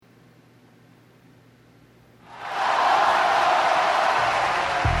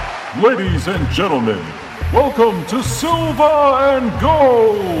Ladies and gentlemen, welcome to Silver and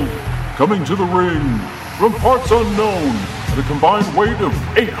Gold! Coming to the ring from parts unknown at a combined weight of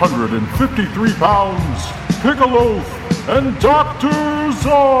 853 pounds, Piccolo and Dr.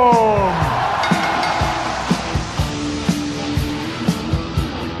 Zom!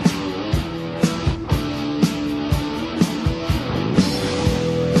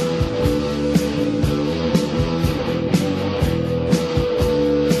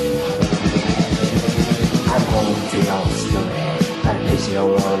 You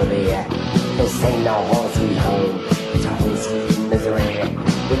don't wanna be at. This ain't no home sweet home. It's a home sweet misery.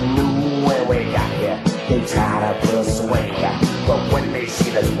 We knew when we got here, they try to put us away. But when they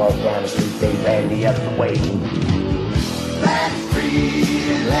see us walk down the street, they ran the other way. Black is free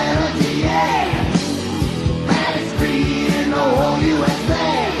in Atlanta, yeah. Black is free in the whole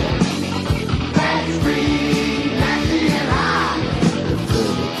USA. Black is free, nasty and hot. The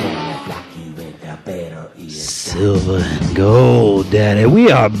food we can't block you in the better is. Silver and gold, Daddy. We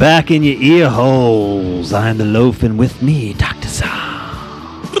are back in your ear holes. I'm the loaf, and with me, Dr.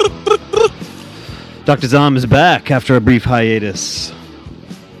 Zom. Dr. Zom is back after a brief hiatus.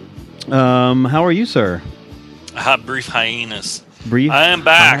 How are you, sir? Brief hiatus. I am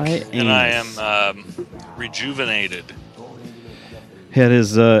back, and I am rejuvenated. Had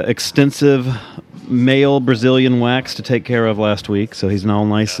his extensive male Brazilian wax to take care of last week, so he's now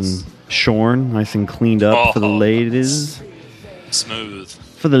nice and shorn, nice and cleaned up for the ladies. Smooth.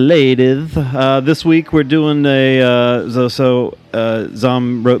 For the ladies. This week we're doing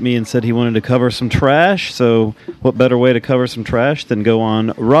Zom wrote me and said he wanted to cover some trash, so what better way to cover some trash than go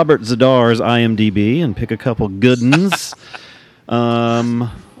on Robert Zadar's IMDb and pick a couple good ones.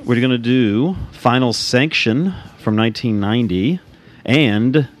 We're going to do Final Sanction from 1990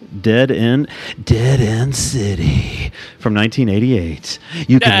 and Dead End City from 1988.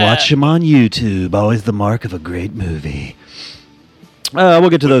 You can watch them on YouTube. Always the mark of a great movie. We'll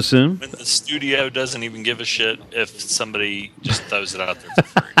get to those soon. When the studio doesn't even give a shit if somebody just throws it out there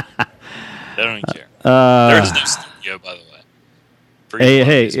for free. They don't even care. There is no studio, by the way.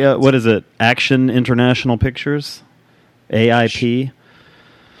 Hey, what is it? Action International Pictures? AIP?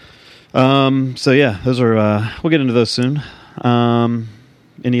 So yeah, those are, we'll get into those soon.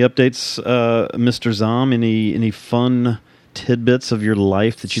 Any updates, Mr. Zom? Any fun tidbits of your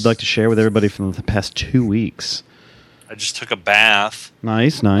life that you'd like to share with everybody from the past 2 weeks? I just took a bath.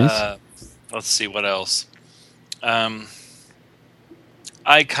 Nice. Let's see what else. I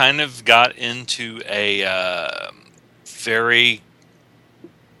kind of got into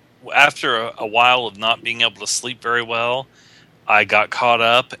after a while of not being able to sleep very well, I got caught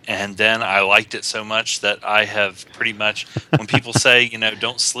up, and then I liked it so much that I have pretty much, when people say,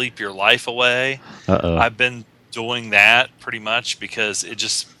 don't sleep your life away, I've been doing that pretty much because it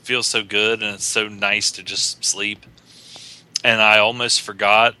just feels so good and it's so nice to just sleep. And I almost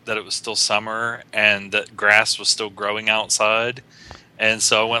forgot that it was still summer and that grass was still growing outside. And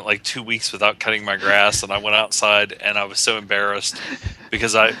so I went like 2 weeks without cutting my grass, and I went outside and I was so embarrassed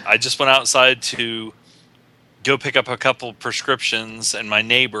because I just went outside to go pick up a couple prescriptions, and my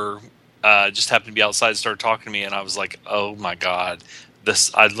neighbor just happened to be outside and started talking to me, and I was like, oh my God,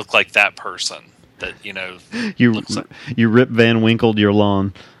 I look like that person that, you Rip Van Winkled your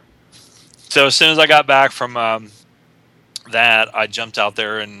lawn. So as soon as I got back from that, I jumped out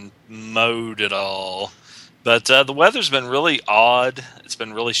there and mowed it all. But the weather's been really odd. It's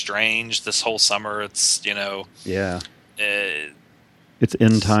been really strange this whole summer. It's, Yeah. It's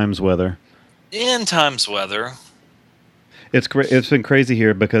end times weather. End times weather. It's been crazy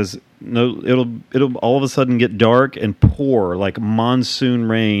here because it'll all of a sudden get dark and pour like monsoon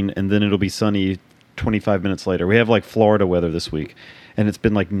rain, and then it'll be sunny 25 minutes later. We have like Florida weather this week, and it's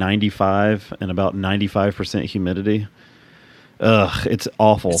been like 95 and about 95% humidity. Ugh, it's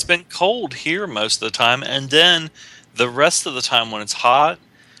awful. It's been cold here most of the time, and then the rest of the time when it's hot,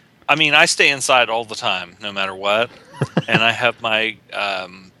 I mean, I stay inside all the time, no matter what, and I have my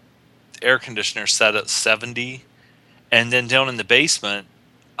air conditioner set at 70, and then down in the basement,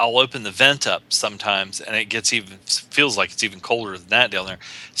 I'll open the vent up sometimes, and it feels like it's even colder than that down there.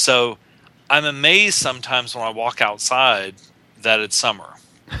 So I'm amazed sometimes when I walk outside that it's summer.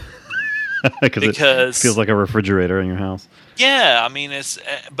 because it feels like a refrigerator in your house. Yeah, I mean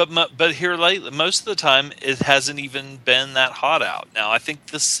but here lately, most of the time it hasn't even been that hot out. Now I think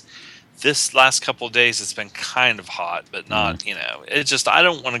this last couple of days it's been kind of hot, but not. It's just I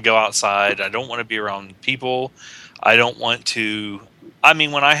don't want to go outside. I don't want to be around people. I don't want to. I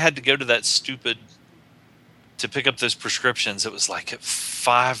mean, when I had to go to to pick up those prescriptions, it was like at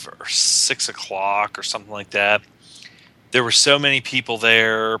 5 or 6 o'clock or something like that. There were so many people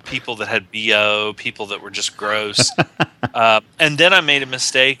there, people that had BO, people that were just gross. And then I made a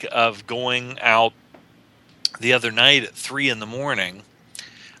mistake of going out the other night at 3 in the morning.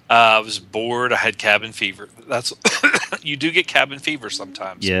 I was bored. I had cabin fever. That's you do get cabin fever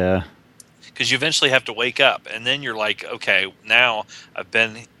sometimes. Yeah. Because you eventually have to wake up. And then you're like, okay, now I've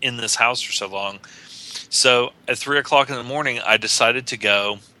been in this house for so long. So at 3 o'clock in the morning, I decided to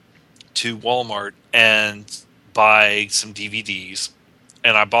go to Walmart and buy some DVDs.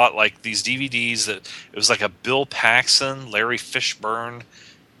 And I bought like these DVDs that it was like a Bill Paxton, Larry Fishburne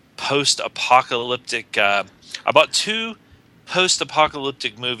post-apocalyptic. I bought 2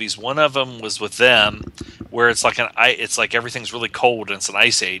 post-apocalyptic movies. One of them was with them, where it's like it's like everything's really cold and it's an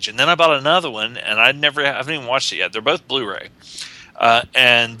ice age. And then I bought another one, and I haven't even watched it yet. They're both Blu-ray,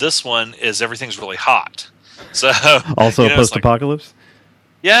 and this one is everything's really hot. So also a post-apocalypse.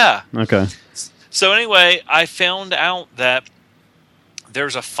 Yeah. Okay. So anyway, I found out that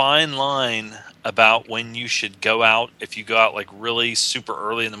there's a fine line about when you should go out. If you go out like really super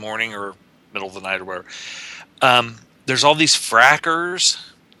early in the morning or middle of the night or whatever. There's all these frackers,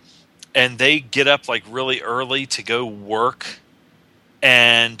 and they get up like really early to go work,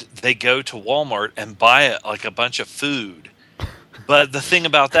 and they go to Walmart and buy like a bunch of food. But the thing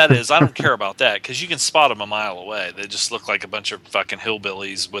about that is I don't care about that because you can spot them a mile away. They just look like a bunch of fucking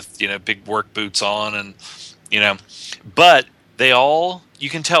hillbillies with, big work boots on and, but you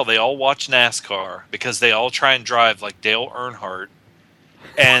can tell they all watch NASCAR because they all try and drive like Dale Earnhardt.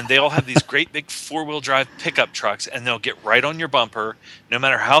 And they all have these great big 4-wheel drive pickup trucks, and they'll get right on your bumper. No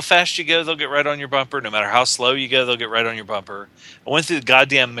matter how fast you go, they'll get right on your bumper. No matter how slow you go, they'll get right on your bumper. I went through the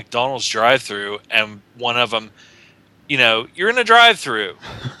goddamn McDonald's drive-thru, and one of them, you're in a drive-thru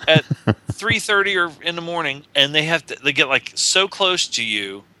at 3:30 or in the morning, and they get like so close to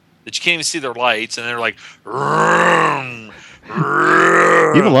you that you can't even see their lights, and they're like, "Rrrm,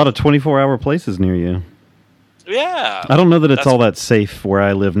 rrrrm." You have a lot of 24-hour places near you. Yeah. I don't know that it's all that safe where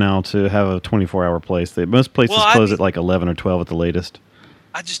I live now to have a 24-hour place. Most places close at like 11 or 12 at the latest.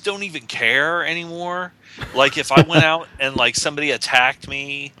 I just don't even care anymore. Like if I went out and like somebody attacked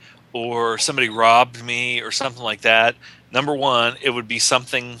me or somebody robbed me or something like that, number one, it would be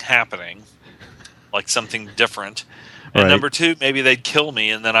something happening, like something different. And number two, maybe they'd kill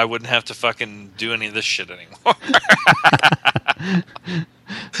me and then I wouldn't have to fucking do any of this shit anymore.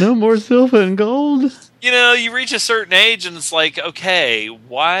 No more silver and gold. You reach a certain age and it's like, okay,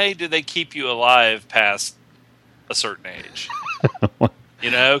 why do they keep you alive past a certain age?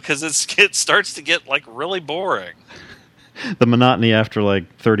 Because it starts to get like really boring. The monotony after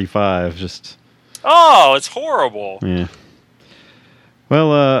like 35 just... Oh, it's horrible. Yeah.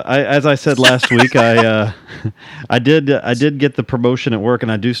 Well, as I said last week, I did get the promotion at work,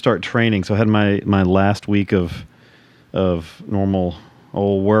 and I do start training. So I had my last week of normal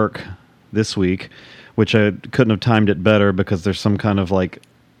old work this week, which I couldn't have timed it better because there's some kind of like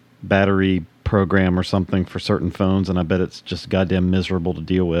battery program or something for certain phones, and I bet it's just goddamn miserable to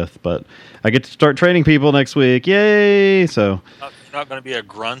deal with. But I get to start training people next week. Yay! So you're not going to be a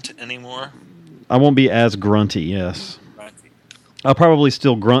grunt anymore? I won't be as grunty, yes. Grunty. I'll probably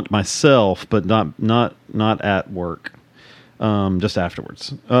still grunt myself, but not at work. Just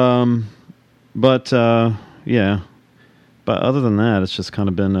afterwards. Yeah. But other than that, it's just kind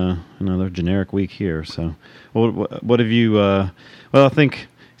of been another generic week here. So, what have you? I think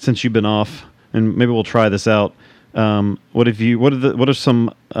since you've been off, and maybe we'll try this out. What are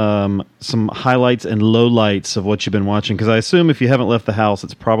some highlights and lowlights of what you've been watching? Because I assume if you haven't left the house,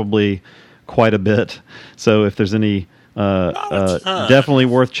 it's probably quite a bit. So if there's any definitely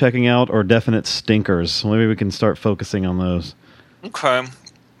worth checking out or definite stinkers, maybe we can start focusing on those. Okay.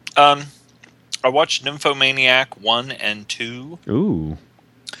 I watched Nymphomaniac 1 and 2. Ooh.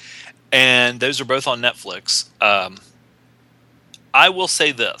 And those are both on Netflix. I will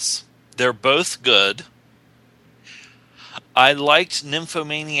say this. They're both good. I liked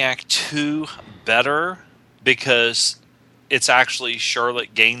Nymphomaniac 2 better because it's actually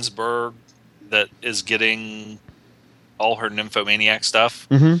Charlotte Gainsbourg that is getting all her Nymphomaniac stuff.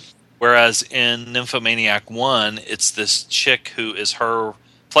 Mm-hmm. Whereas in Nymphomaniac 1, it's this chick who is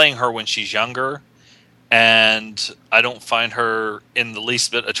playing her when she's younger, and I don't find her in the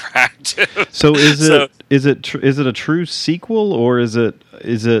least bit attractive. So is it a true sequel, or is it?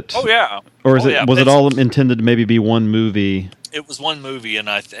 Oh yeah. Or was it all intended to maybe be one movie? It was one movie, and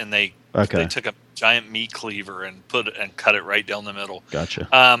they took a giant meat cleaver and cut it right down the middle. Gotcha.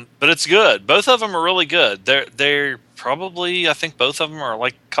 But it's good. Both of them are really good. They're probably, I think both of them are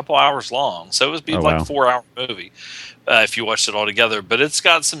like a couple hours long, so it would be a 4-hour movie if you watched it all together. But it's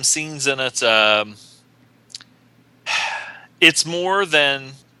got some scenes in it. It's more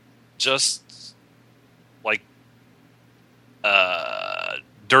than just like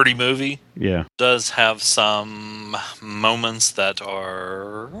dirty movie. Yeah. Does have some moments that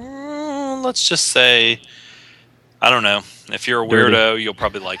are, let's just say, I don't know. If you're a Dirty. weirdo, you'll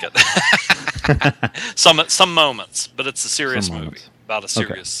probably like it. some moments, but it's a serious Some movie moments. about a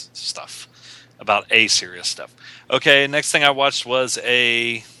serious stuff. About a serious stuff. Okay, next thing I watched was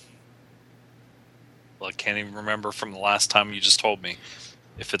I can't even remember from the last time you just told me.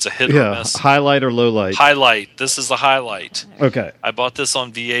 If it's a hit or Yeah. miss. Highlight or low light? Highlight. This is the highlight. Okay. I bought this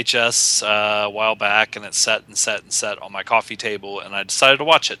on VHS a while back, and it's set on my coffee table, and I decided to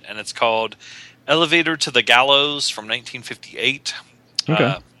watch it. And it's called Elevator to the Gallows from 1958.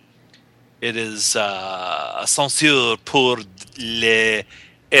 Okay. It is Ascenseur pour les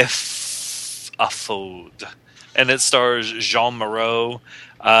Affaud, and it stars Jean Moreau.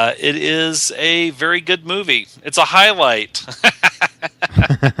 It is a very good movie. It's a highlight.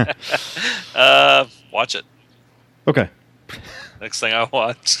 Watch it. Okay. Next thing I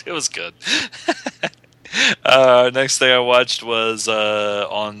watched, it was good. Next thing I watched was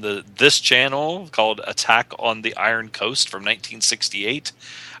on this channel called Attack on the Iron Coast from 1968.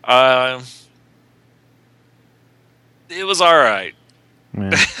 It was all right.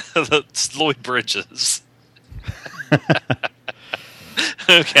 Yeah. That's Lloyd Bridges.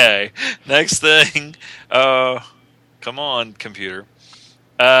 Okay. Next thing. Come on, computer.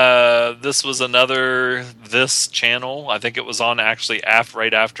 This was another this channel. I think it was on actually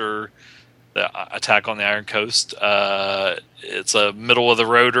right after the Attack on the Iron Coast. It's a middle of the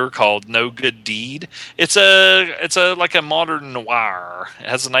roader called No Good Deed. It's a like a modern noir. It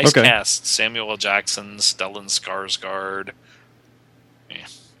has a nice cast: Samuel L. Jackson, Stellan Skarsgård. Yeah.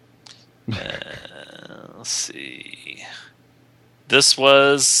 Let's see. This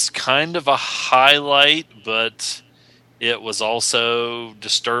was kind of a highlight, but it was also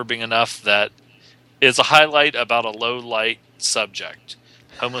disturbing enough that it's a highlight about a low light subject.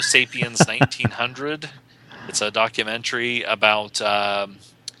 Homo sapiens 1900. It's a documentary about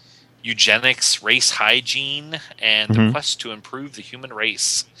eugenics, race hygiene, and the quest to improve the human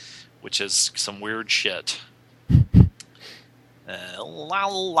race, which is some weird shit.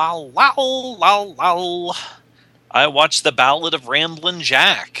 I watched The Ballad of Ramblin'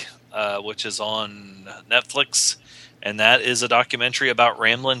 Jack, which is on Netflix, and that is a documentary about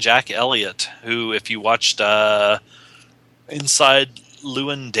Ramblin' Jack Elliott, who, if you watched Inside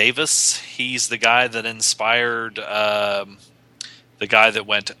Llewyn Davis, he's the guy that inspired the guy that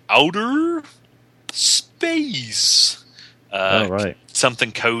went outer space. Right.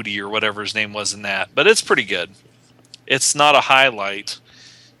 Something Cody or whatever his name was in that. But it's pretty good. It's not a highlight,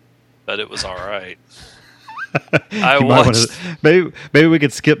 but it was all right. I watched. Maybe we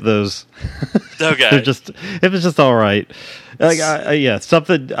could skip those. Okay. If it's just all right. Like, yeah,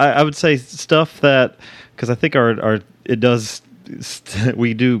 something. I would say stuff that, because I think it does.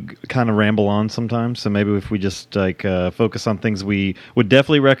 We do kind of ramble on sometimes. So maybe if we just focus on things we would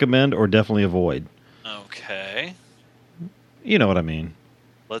definitely recommend or definitely avoid. Okay. You know what I mean.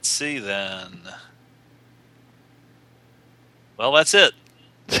 Let's see then. Well, that's it.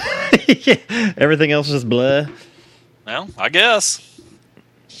 Yeah, everything else is blah. Well, I guess.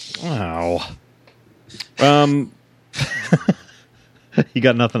 Wow. You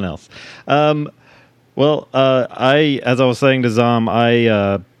got nothing else. Well, as I was saying to Zom,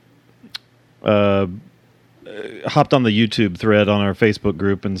 I hopped on the YouTube thread on our Facebook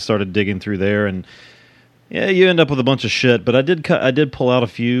group and started digging through there, and yeah, you end up with a bunch of shit. But I did pull out a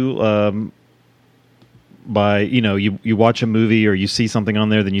few. By you watch a movie or you see something on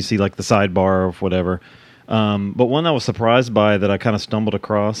there, then you see like the sidebar or whatever. But one I was surprised by that I kind of stumbled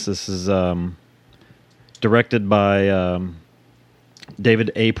across. This is directed by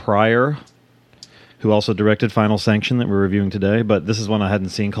David A. Pryor, who also directed Final Sanction that we're reviewing today. But this is one I hadn't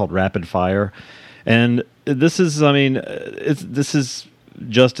seen, called Rapid Fire, and this is this is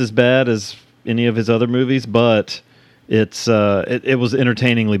just as bad as any of his other movies, but it was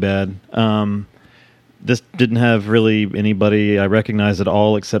entertainingly bad. This didn't have really anybody I recognized at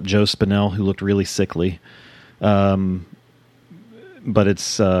all except Joe Spinell, who looked really sickly. But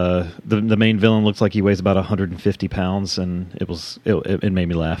it's the main villain looks like he weighs about 150 pounds, and it made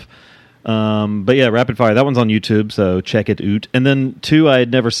me laugh. But yeah, Rapid Fire, that one's on YouTube, so check it out. And then two I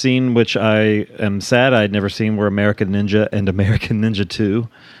had never seen, which I am sad I had never seen, were American Ninja and American Ninja 2.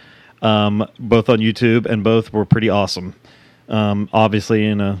 Both on YouTube, and both were pretty awesome. Obviously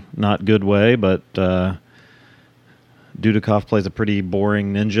in a not good way, but Dudikoff plays a pretty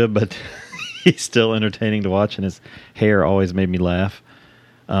boring ninja, but he's still entertaining to watch, and his hair always made me laugh.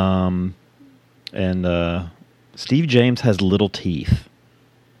 So Steve James has little teeth.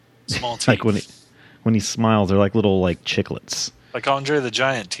 Small teeth. Like when he smiles, they're like little like chiclets. Like Andre the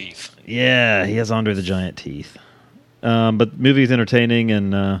Giant teeth. Yeah, he has Andre the Giant teeth. But the movie's entertaining,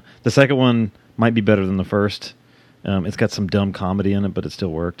 and the second one might be better than the first. It's got some dumb comedy in it, but it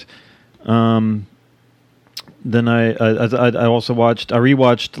still worked. Then I also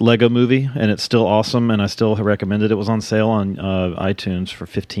rewatched Lego Movie, and it's still awesome, and I still recommend it. It was on sale on iTunes for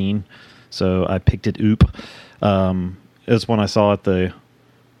 $15, so I picked it up. It's one I saw at the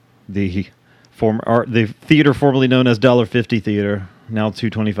theater formerly known as $1.50 Theater, now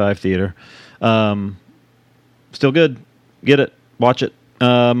 $2.25 Theater. Still good. Get it. Watch it.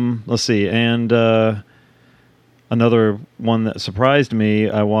 Let's see. And another one that surprised me,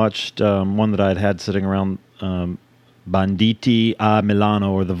 I watched one that I had sitting around, Banditi a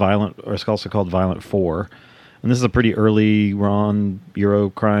Milano, or it's also called Violent 4. And this is a pretty early Ron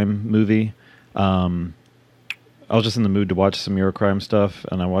Eurocrime movie. I was just in the mood to watch some Eurocrime stuff,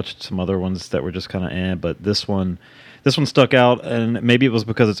 and I watched some other ones that were just kind of but this one stuck out, and maybe it was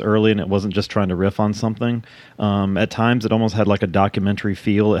because it's early and it wasn't just trying to riff on something. At times, it almost had like a documentary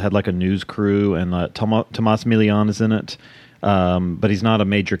feel. It had like a news crew, and Tomas Milian is in it, but he's not a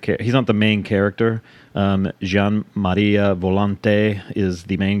major he's not the main character. Gian Maria Volante is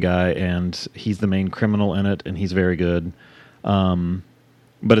the main guy, and he's the main criminal in it, and he's very good.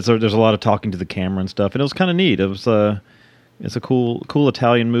 But there's a lot of talking to the camera and stuff, and it was kind of neat. It's a cool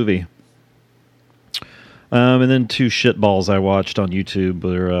Italian movie. And then two shitballs I watched on YouTube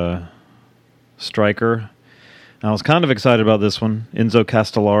were Striker. I was kind of excited about this one, Enzo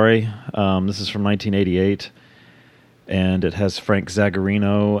Castellari. This is from 1988, and it has Frank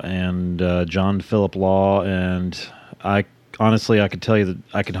Zagarino and John Philip Law. And I could tell you that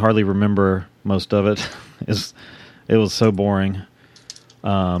I could hardly remember most of it. It was so boring.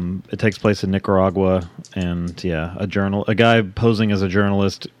 It takes place in Nicaragua, and a guy posing as a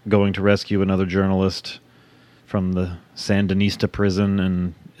journalist going to rescue another journalist from the Sandinista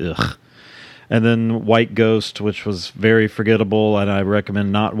prison, and then White Ghost, which was very forgettable, and I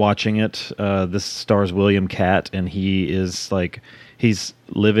recommend not watching it. This stars William Catt, and he's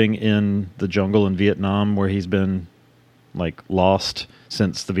living in the jungle in Vietnam, where he's been like lost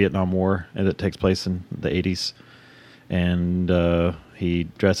since the Vietnam War, and it takes place in the 80s, and he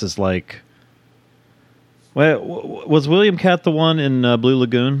dresses like... Well, was William Catt the one in Blue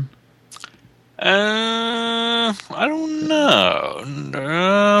Lagoon? I don't know.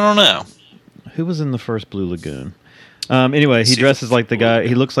 Who was in the first Blue Lagoon? Anyway, he dresses like the guy.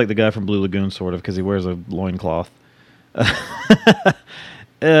 He looks like the guy from Blue Lagoon, sort of, because he wears a loincloth.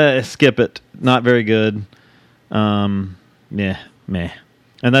 Skip it. Not very good. Meh.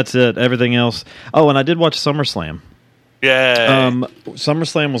 And that's it. Everything else... Oh, and I did watch SummerSlam. Yeah.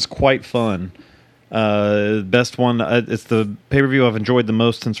 SummerSlam was quite fun. Best one. It's the pay-per-view I've enjoyed the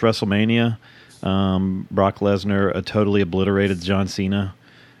most since WrestleMania. Brock Lesnar totally obliterated John Cena,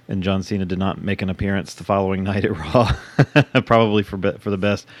 and John Cena did not make an appearance the following night at Raw. Probably for the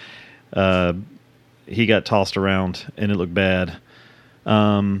best. He got tossed around, and it looked bad.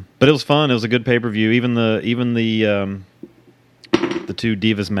 But it was fun. It was a good pay-per-view. Even the two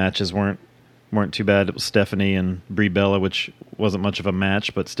Divas matches weren't too bad. It was Stephanie and Brie Bella, which wasn't much of a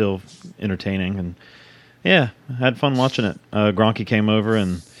match, but still entertaining. And yeah, I had fun watching it. Gronky came over,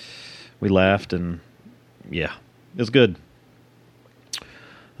 and we laughed, and yeah, it was good.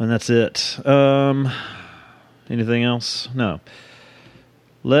 And that's it. Anything else? No.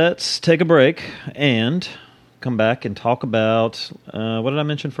 Let's take a break and come back and talk about... what did I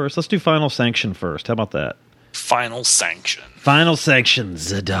mention first? Let's do Final Sanction first. How about that? Final Sanction. Final Sanction,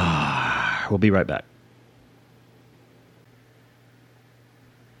 Zadar. We'll be right back.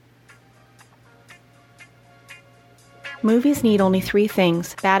 Movies need only 3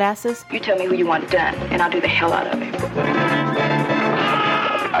 things. Badasses. You tell me who you want done, and I'll do the hell out of it.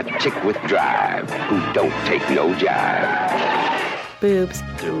 A chick with drive who don't take no jive. Boobs.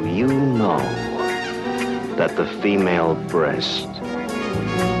 Do you know that the female breast,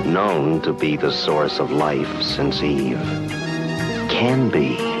 known to be the source of life since Eve, can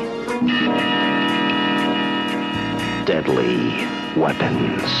be deadly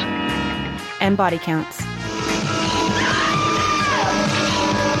weapons? And body counts.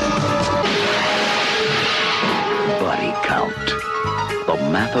 Body count. The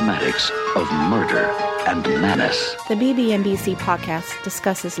mathematics of murder and menace. The BB&BC podcast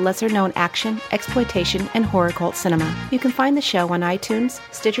discusses lesser-known action, exploitation, and horror cult cinema. You can find the show on iTunes,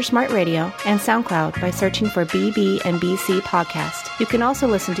 Stitcher Smart Radio, and SoundCloud by searching for BB&BC Podcast. You can also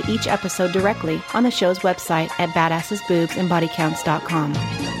listen to each episode directly on the show's website at badassesboobsandbodycounts.com.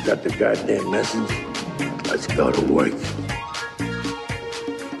 Got the goddamn message? Let's go to work.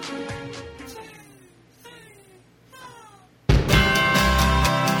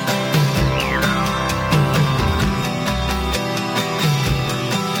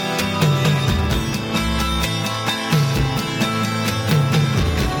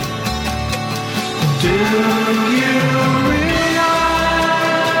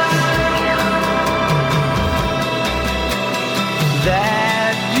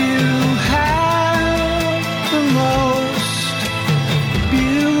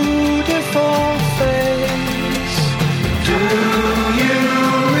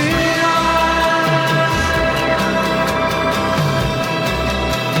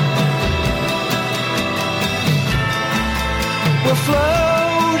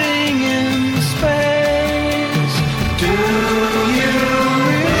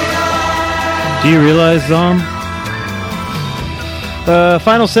 Do you realize,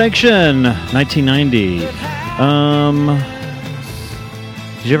 Final Sanction, 1990. Did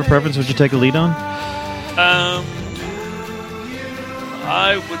you have a preference? Would you take a lead on?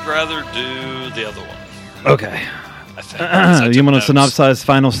 I would rather do the other one. Okay. I think. You want to synopsize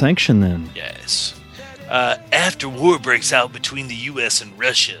Final Sanction then? Yes. After war breaks out between the U.S. and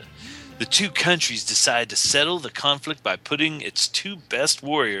Russia, the two countries decide to settle the conflict by putting its two best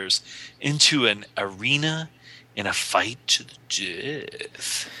warriors into an arena in a fight to the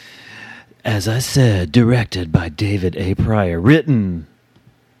death. As I said, directed by David A. Pryor, written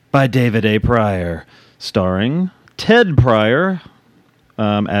by David A. Pryor, starring Ted Pryor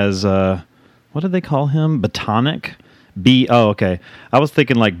as, what did they call him? Botanic? Oh, okay. I was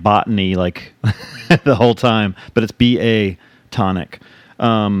thinking like botany, like the whole time, but it's B.A. Tonic.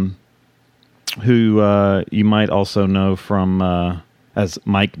 Who you might also know from as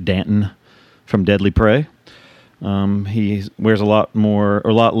Mike Danton from Deadly Prey. He wears a lot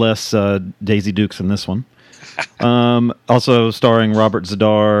less Daisy Dukes in this one. Also starring Robert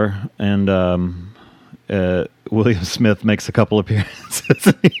Zadar and William Smith makes a couple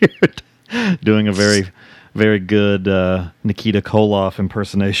appearances here, doing a very, very good Nikita Koloff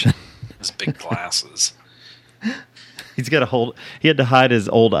impersonation. His big glasses. He had to hide his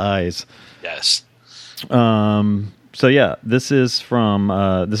old eyes. Yes. So yeah, this is from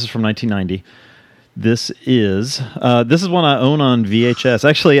 1990. This is one I own on VHS.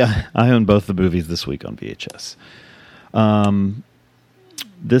 Actually, I own both the movies this week on VHS.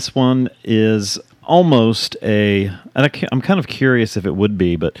 This one is almost I'm kind of curious if it would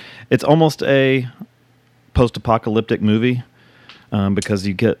be, but it's almost a post-apocalyptic movie because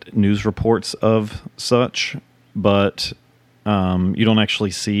you get news reports of such, but you don't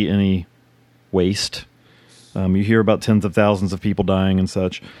actually see any waste. You hear about tens of thousands of people dying and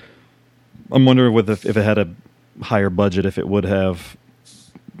such. I'm wondering if it had a higher budget, if it would have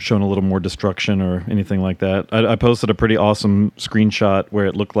shown a little more destruction or anything like that. I posted a pretty awesome screenshot where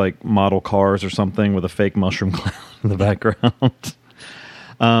it looked like model cars or something with a fake mushroom cloud in the background.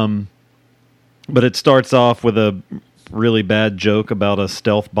 But it starts off with a really bad joke about a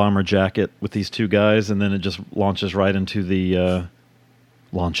stealth bomber jacket with these two guys, and then it just launches right into the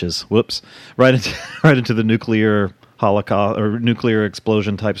right into the nuclear holocaust or nuclear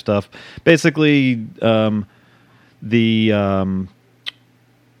explosion type stuff. Basically, I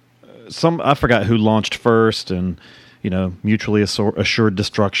forgot who launched first, and mutually assured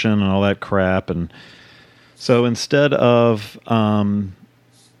destruction and all that crap. And so instead of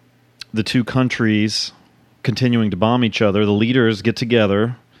the two countries continuing to bomb each other, the leaders get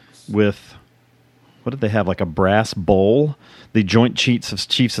together with, what did they have, like a brass bowl? The Joint Chiefs of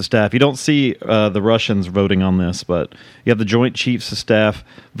Staff. You don't see the Russians voting on this, but you have the Joint Chiefs of Staff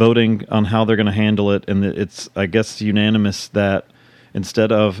voting on how they're going to handle it, and it's, I guess, unanimous that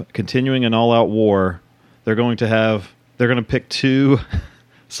instead of continuing an all-out war, they're going to pick two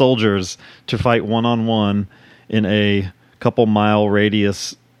soldiers to fight one-on-one in a couple-mile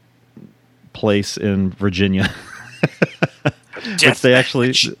radius place in Virginia. Which they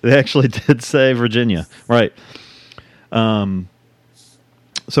actually did say Virginia, right?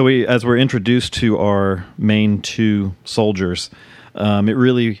 So as we're introduced to our main two soldiers, it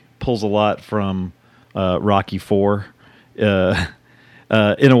really pulls a lot from Rocky IV,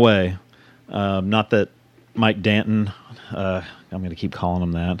 in a way. Not that Mike Danton, I'm going to keep calling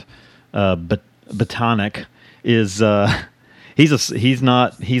him that, but Botanic is. He's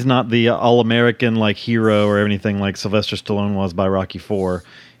not the all-American like hero or anything like Sylvester Stallone was by Rocky IV.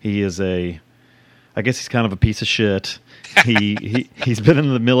 He is I guess he's kind of a piece of shit. He's been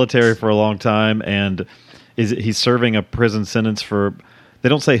in the military for a long time, and he's serving a prison sentence for. They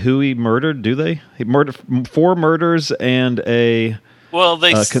don't say who he murdered, do they? He murdered 4 murders and a Well,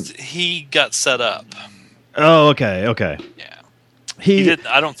 he got set up. Oh, okay. Yeah. He didn't.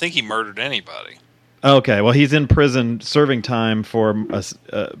 I don't think he murdered anybody. Okay, well, he's in prison serving time for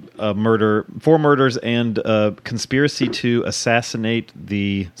a murder, 4 murders, and conspiracy to assassinate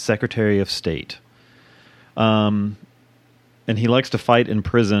the Secretary of State. And he likes to fight in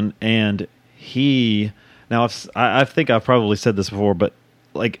prison. And I think I've probably said this before, but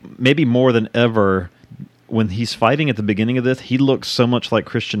like maybe more than ever, when he's fighting at the beginning of this, he looks so much like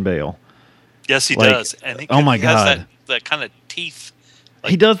Christian Bale. Yes, he does. And oh my God, has that kind of teeth.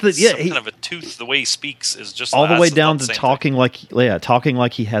 Like he does that. Yeah, kind of a tooth. The way he speaks is just all the way down to talking like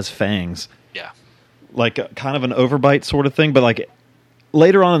he has fangs. Yeah, like kind of an overbite sort of thing. But like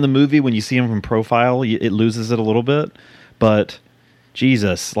later on in the movie, when you see him from profile, it loses it a little bit. But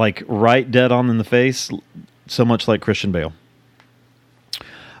Jesus, like right dead on in the face, so much like Christian Bale.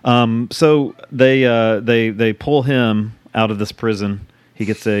 So they pull him out of this prison. He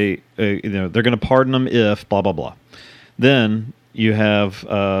gets they're going to pardon him if blah blah blah. Then you have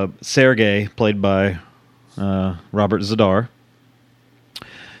Sergei, played by Robert Zadar,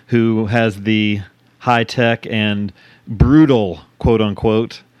 who has the high-tech and brutal,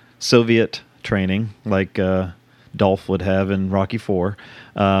 quote-unquote, Soviet training, like Dolph would have in Rocky IV.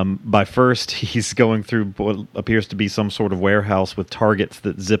 By first, he's going through what appears to be some sort of warehouse with targets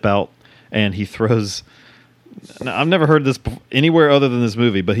that zip out, and he throws... Now, I've never heard this anywhere other than this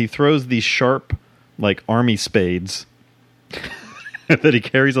movie, but he throws these sharp, like, army spades that he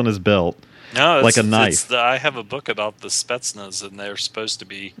carries on his belt, like a knife. I have a book about the Spetsnaz, and they're supposed to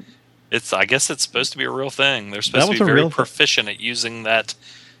be. I guess it's supposed to be a real thing. They're supposed to be very proficient at using that,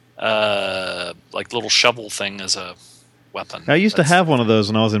 like little shovel thing as a weapon. I used to have one of those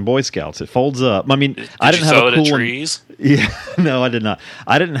when I was in Boy Scouts. It folds up. I mean, I didn't have a cool cool trees. Yeah, no, I did not.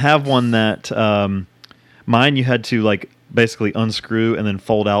 I didn't have one that. Mine, you had to like basically unscrew and then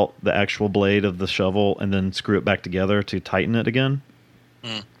fold out the actual blade of the shovel and then screw it back together to tighten it again.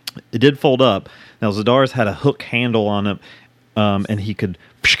 It did fold up. Now Zadar's had a hook handle on it, and he could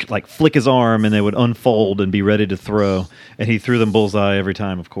like flick his arm and they would unfold and be ready to throw. And he threw them bullseye every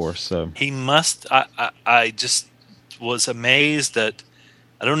time, of course. So he must. I just was amazed that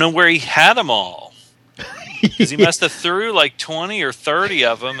I don't know where he had them all. Because he must have threw like 20 or 30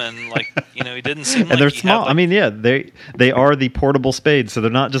 of them, and like he didn't seem. And they're small. I mean, yeah, they are the portable spades, so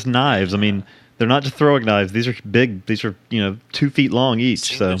they're not just knives. I mean, they're not just throwing knives. These are big. These are 2 feet long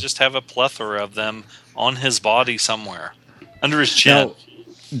each. So to just have a plethora of them on his body somewhere, under his chin.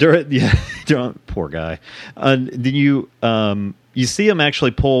 Now, poor guy. Then you see him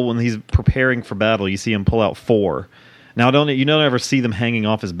actually pull when he's preparing for battle. You see him pull out 4. Now, you don't ever see them hanging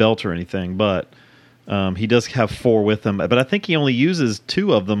off his belt or anything, but. He does have 4 with him, but I think he only uses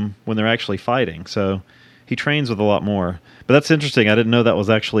 2 of them when they're actually fighting. So he trains with a lot more. But that's interesting. I didn't know that was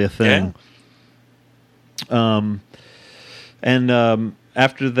actually a thing. Yeah.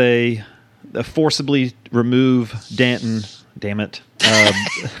 After they forcibly remove Danton, damn it,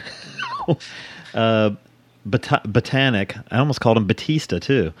 Botanic. I almost called him Batista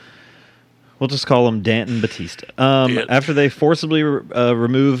too. We'll just call him Danton Batista. After they forcibly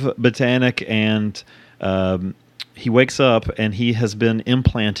remove Botanic, and he wakes up and he has been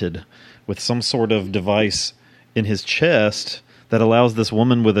implanted with some sort of device in his chest that allows this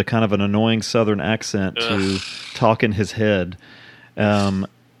woman with a kind of an annoying southern accent to talk in his head. And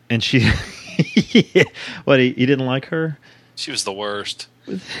she... What, he didn't like her? She was the worst.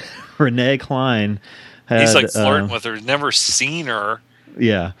 Renee Klein had... He's like flirting with her. Never seen her.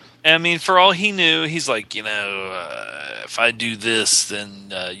 Yeah. I mean, for all he knew, he's like, if I do this,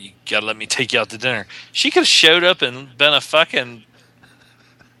 then you gotta let me take you out to dinner. She could have showed up and been a fucking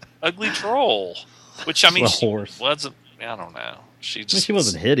ugly troll. Which, I mean, she wasn't, I don't know. She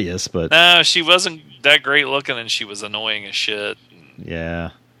wasn't hideous, but... No, she wasn't that great looking, and she was annoying as shit.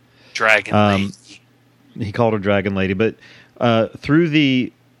 Yeah. Dragon Lady. He called her Dragon Lady, but through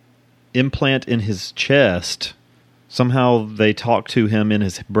the implant in his chest... Somehow they talk to him in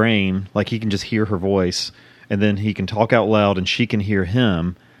his brain, like he can just hear her voice, and then he can talk out loud and she can hear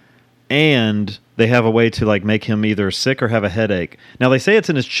him, and they have a way to like make him either sick or have a headache. Now they say it's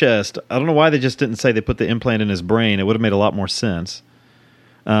in his chest. I don't know why they just didn't say they put the implant in his brain. It would have made a lot more sense.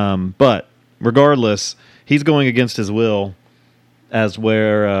 But regardless, he's going against his will, as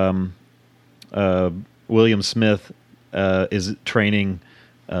where William Smith is training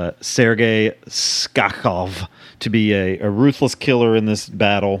Sergei Skakhov to be a ruthless killer in this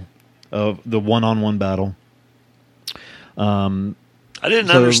battle, of the one-on-one battle. I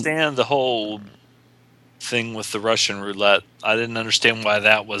didn't understand the whole thing with the Russian roulette. I didn't understand why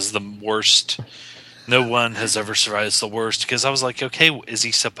that was the worst No one has ever survived the worst, because I was like, okay, is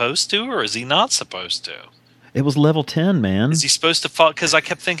he supposed to or is he not supposed to? It was level 10, man. Is he supposed to follow? Because I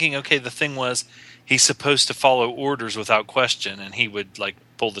kept thinking, okay, the thing was he's supposed to follow orders without question, and he would like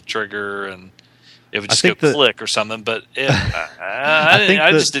pull the trigger and it would just go click or something. But I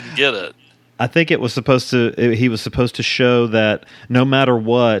just didn't get it. I think it was supposed to. He was supposed to show that no matter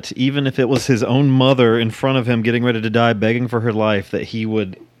what, even if it was his own mother in front of him getting ready to die, begging for her life, that he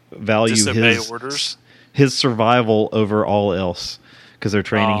would value his survival over all else, because they're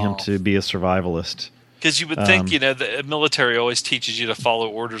training him to be a survivalist. Because you would think, the military always teaches you to follow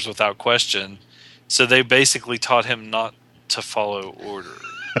orders without question. So they basically taught him not to follow orders.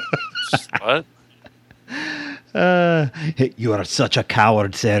 What? You are such a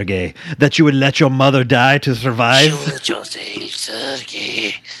coward, Sergei, that you would let your mother die to survive. It's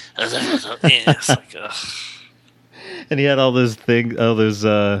like, and he had all those things. Oh, those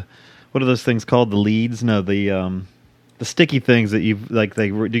what are those things called? The leads? No, the sticky things that you like. They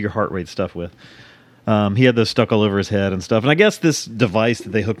do your heart rate stuff with. He had those stuck all over his head and stuff. And I guess this device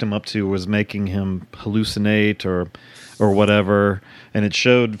that they hooked him up to was making him hallucinate or whatever. And it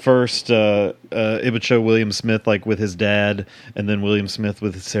showed first, it would show William Smith like with his dad, and then William Smith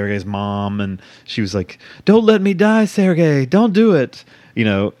with Sergei's mom. And she was like, "Don't let me die, Sergei. Don't do it."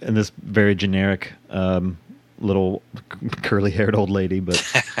 In this very generic little curly-haired old lady. But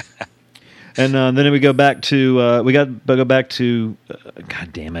and then we go back to God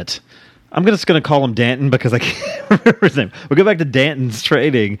damn it. I'm just going to call him Danton because I can't remember his name. We'll go back to Danton's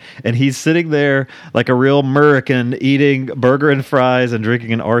training, and he's sitting there like a real American eating burger and fries and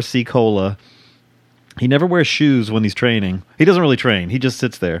drinking an RC Cola. He never wears shoes when he's training. He doesn't really train. He just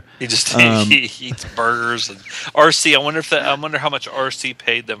sits there. He just he eats burgers and RC. I wonder how much RC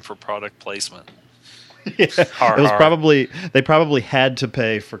paid them for product placement. Yeah, it was they probably had to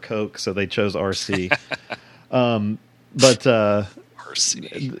pay for Coke, so they chose RC. But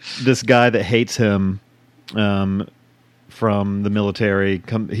this guy that hates him from the military,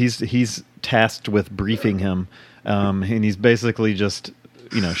 he's tasked with briefing him, and he's basically just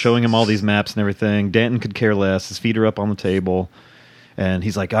showing him all these maps and everything. Danton could care less. His feet are up on the table, and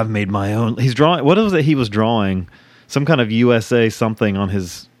he's like, "I've made my own." He's drawing. What was it he was drawing? Some kind of USA something on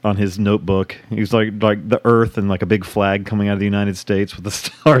his notebook. He was like the Earth and like a big flag coming out of the United States with the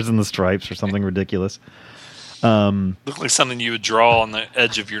stars and the stripes or something ridiculous. Looked like something you would draw on the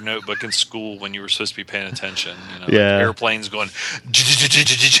edge of your notebook in school when you were supposed to be paying attention. Like airplanes going stupid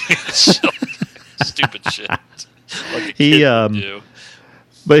shit. Like a kid would do.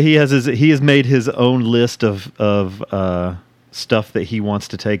 But he has made his own list of stuff that he wants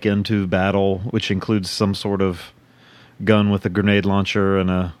to take into battle, which includes some sort of gun with a grenade launcher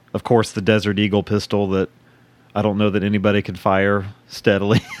and of course the Desert Eagle pistol that I don't know that anybody could fire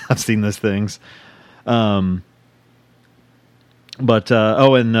steadily. I've seen those things. And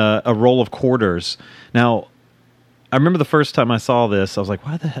a roll of quarters. Now, I remember the first time I saw this, I was like,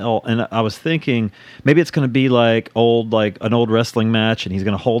 why the hell? And I was thinking, maybe it's going to be like an old wrestling match, and he's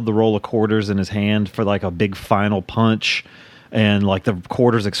going to hold the roll of quarters in his hand for like a big final punch, and like the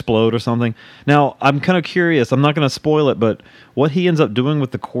quarters explode or something. Now, I'm kind of curious. I'm not going to spoil it, but what he ends up doing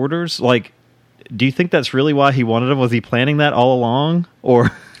with the quarters, like, do you think that's really why he wanted them? Was he planning that all along? Or...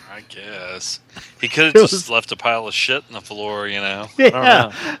 I guess. He could have just left a pile of shit on the floor, Yeah. I don't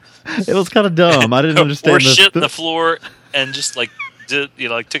know. It was kind of dumb. I didn't understand. Or shit on the floor and just like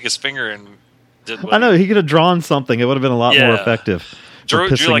took his finger and did. I know he could have drawn something. It would have been a lot more effective. Drew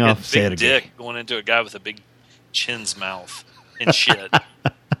like a big dick going into a guy with a big chin's mouth and shit.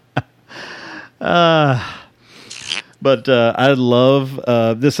 But I love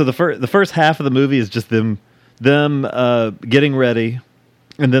this. So the first half of the movie is just them getting ready,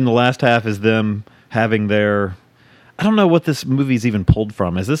 and then the last half is them having their. I don't know what this movie's even pulled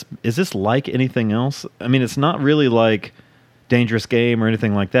from. Is this like anything else? I mean, it's not really like Dangerous Game or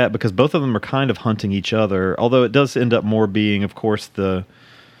anything like that, because both of them are kind of hunting each other. Although it does end up more being, of course, as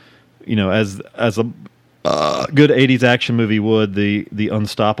a good 80s action movie would, the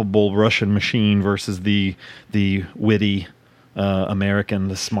unstoppable Russian machine versus the witty American,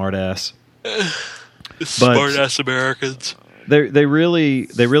 the smartass. Smartass Americans. They really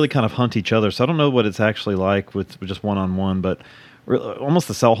kind of hunt each other. So I don't know what it's actually like with just one-on-one, but almost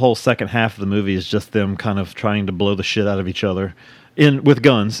the whole second half of the movie is just them kind of trying to blow the shit out of each other with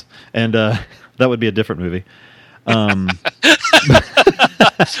guns, and that would be a different movie. I'm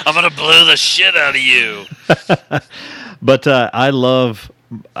gonna blow the shit out of you. But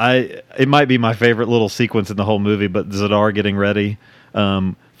it might be my favorite little sequence in the whole movie, but Zadar getting ready,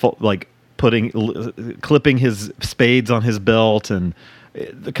 clipping his spades on his belt and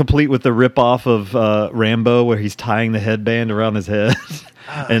complete with the rip-off of Rambo, where he's tying the headband around his head,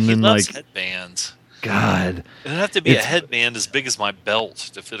 and he then loves like headbands. God, It'd have to be a headband as big as my belt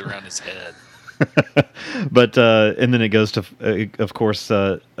to fit around his head. But and then it goes to, of course,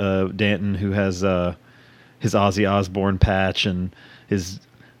 Danton, who has his Ozzy Osbourne patch and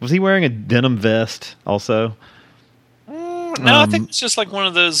was he wearing a denim vest also? No, I think it's just like one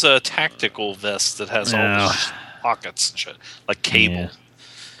of those tactical vests that has all the pockets and shit, like cable. Yeah.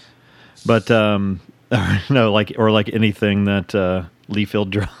 But no, like anything that Liefeld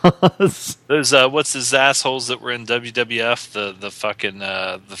draws. There's what's his assholes that were in WWF? The fucking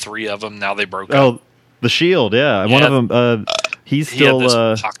the three of them. Now they broke up. Oh, the Shield, yeah. One of them. He's still he had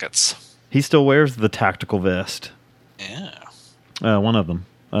those pockets. He still wears the tactical vest. Yeah. One of them,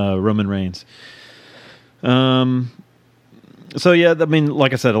 Roman Reigns. So yeah, I mean,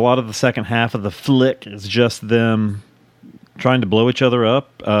 like I said, a lot of the second half of the flick is just them trying to blow each other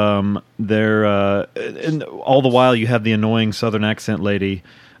up. They're and all the while you have the annoying Southern accent lady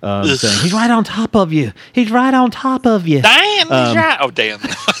saying, "He's right on top of you. He's right on top of you." Damn, he's right. Oh, damn.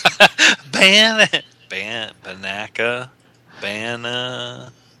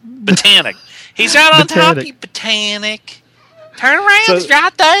 Botanic. He's right on top of you, Botanic. Turn around, he's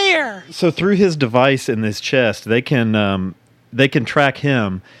right there. So through his device in his chest, they can track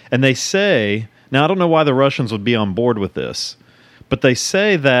him, and they say, now I don't know why the Russians would be on board with this, but they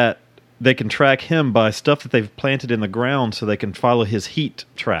say that they can track him by stuff that they've planted in the ground so they can follow his heat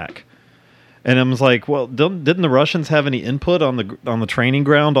track. And I was like, well, didn't the Russians have any input on the training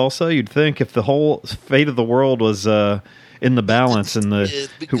ground also? You'd think if the whole fate of the world was in the balance and the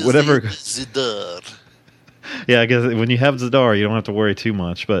whatever. Yeah, I guess when you have Zadar, you don't have to worry too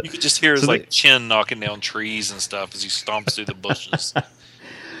much. But you could just hear his chin knocking down trees and stuff as he stomps through the bushes.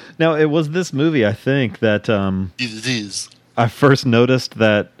 Now, it was this movie, I think, that it is. I first noticed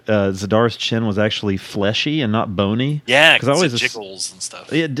that Zadar's chin was actually fleshy and not bony. Yeah, because it jiggles and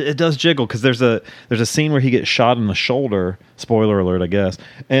stuff. It does jiggle because there's a scene where he gets shot in the shoulder. Spoiler alert, I guess.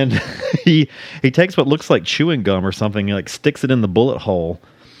 And he takes what looks like chewing gum or something, and, like, sticks it in the bullet hole.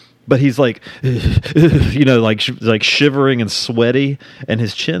 But he's like, like shivering and sweaty, and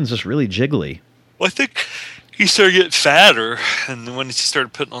his chin's just really jiggly. Well, I think he started getting fatter, and when he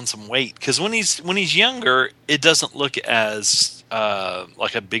started putting on some weight, because when he's younger, it doesn't look as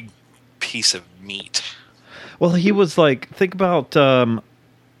like a big piece of meat. Well, he was like, think about,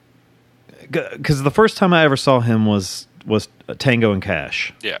 because the first time I ever saw him was Tango and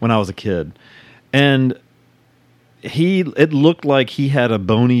Cash. Yeah. When I was a kid, and it looked like he had a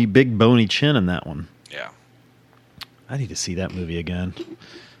big bony chin in that one. Yeah. I need to see that movie again.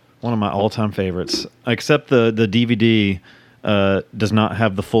 One of my all-time favorites. Except the DVD does not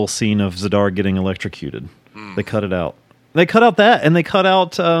have the full scene of Zadar getting electrocuted. They cut it out. They cut out that, and they cut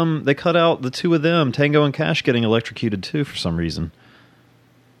out the two of them, Tango and Cash, getting electrocuted too for some reason.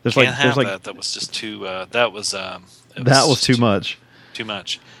 There's that. That was just too. That was too much. Too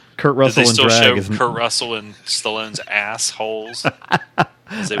much. Kurt Russell and drag show Kurt Russell and Stallone's assholes.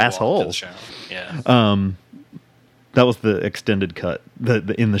 Assholes. Yeah. That was the extended cut.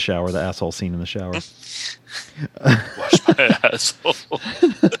 The in the shower, the asshole scene in the shower. Wash my asshole.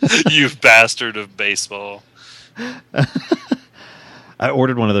 You bastard of baseball. I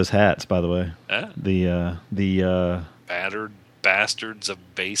ordered one of those hats, by the way. Yeah. The battered bastards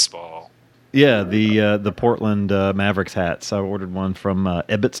of baseball. Yeah, the Portland Mavericks hats. I ordered one from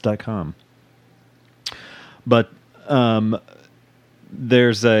Ebbets.com. But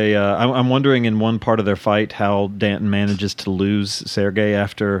there's I'm wondering in one part of their fight how Danton manages to lose Sergei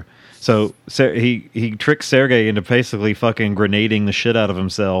after. So he tricks Sergei into basically fucking grenading the shit out of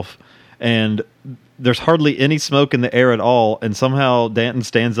himself, and there's hardly any smoke in the air at all, and somehow Danton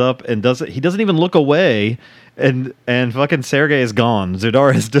stands up and he doesn't even look away. And fucking Sergei is gone.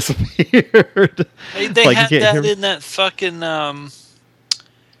 Zadar has disappeared. They had that in that fucking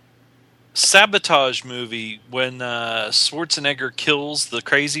Sabotage movie when Schwarzenegger kills the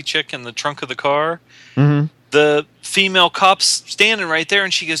crazy chick in the trunk of the car. Mm-hmm. The female cop's standing right there,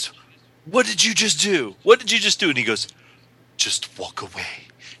 and she goes, "What did you just do? What did you just do?" And he goes, "Just walk away."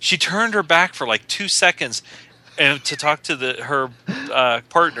 She turned her back for like 2 seconds and to talk to her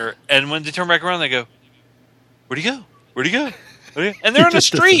partner, and when they turn back around, they go, "Where'd he go? Where'd he go?" And they're on the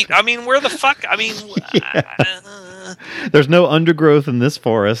street. I mean, where the fuck? I mean, there's no undergrowth in this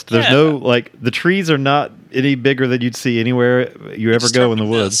forest. There's no, like, the trees are not any bigger than you'd see anywhere you ever go in the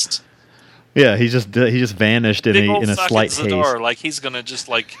woods. Yeah, he just vanished in a slight haste. Like he's gonna just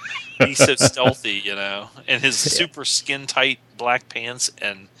like be so stealthy, you know, in his super skin tight black pants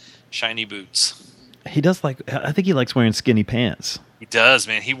and shiny boots. He does I think he likes wearing skinny pants. He does,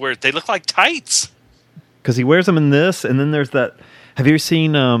 man. They look like tights. Because he wears them in this, and then there's that. Have you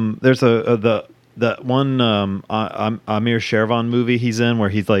seen? There's that one Amir Shervan movie he's in where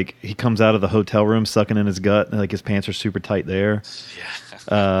he's like he comes out of the hotel room sucking in his gut, and like his pants are super tight there.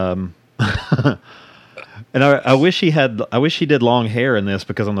 Yeah. And I wish he did long hair in this,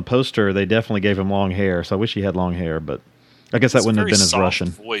 because on the poster they definitely gave him long hair. So I wish he had long hair, but I guess that wouldn't have been as Russian.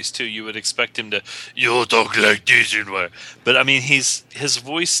 Voice too. You would expect him to you talk like this, but I mean his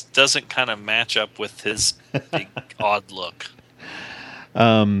voice doesn't kind of match up with his big odd look.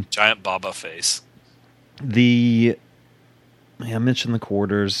 Giant Baba face. I mentioned the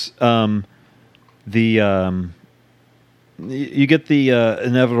quarters. You get the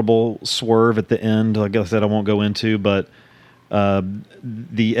inevitable swerve at the end. Like I said, I won't go into, but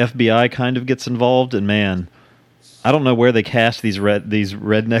the FBI kind of gets involved, and man, I don't know where they cast these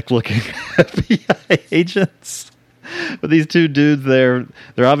redneck-looking FBI agents. But these two dudes, they're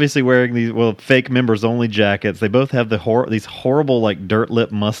obviously wearing these fake members-only jackets. They both have these horrible like dirt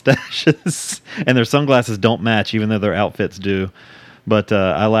lip mustaches, and their sunglasses don't match, even though their outfits do. But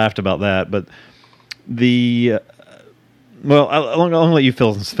I laughed about that. But I'll let you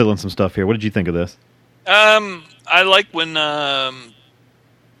fill in some stuff here. What did you think of this? I like when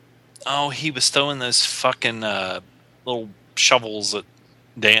he was throwing those fucking little shovels at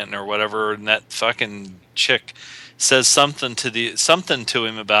Danton or whatever, and that fucking chick says something to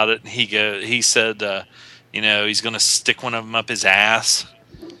him about it, and he said he's going to stick one of them up his ass.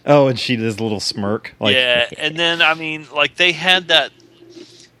 Oh, and she does a little smirk. Like, yeah, and then I mean, like they had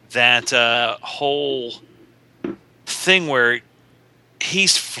that whole thing where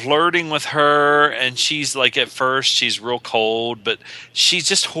he's flirting with her, and she's like, at first she's real cold, but she's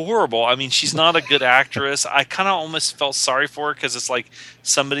just horrible. I mean, she's not a good actress. I kind of almost felt sorry for her, because it's like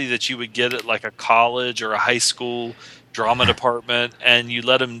somebody that you would get at like a college or a high school drama department, and you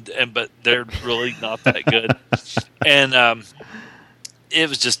let them, but they're really not that good. And it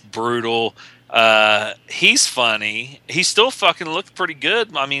was just brutal. He's funny. He still fucking looked pretty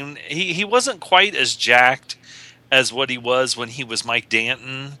good. I mean, he wasn't quite as jacked as what he was when he was Mike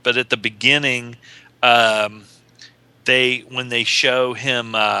Danton, but at the beginning, when they show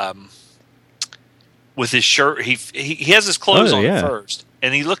him with his shirt, he has his clothes on first,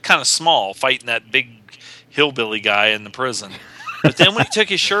 and he looked kind of small fighting that big hillbilly guy in the prison. But then when he took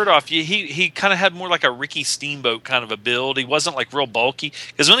his shirt off, he kind of had more like a Ricky Steamboat kind of a build. He wasn't like real bulky,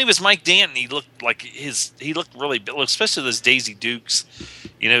 because when he was Mike Danton, he looked like he looked really big, especially those Daisy Dukes.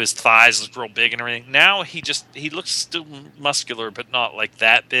 His thighs looked real big and everything. Now he looks still muscular, but not like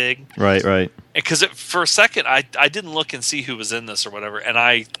that big. Right. Because for a second, I didn't look and see who was in this or whatever. And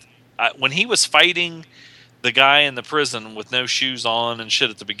I when he was fighting the guy in the prison with no shoes on and shit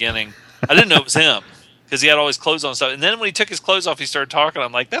at the beginning, I didn't know it was him, because he had all his clothes on and stuff. And then when he took his clothes off, he started talking.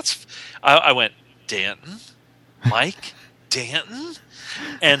 I'm like, I went, Danton? Mike Danton?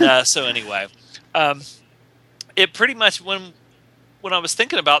 And so anyway, it pretty much, when I was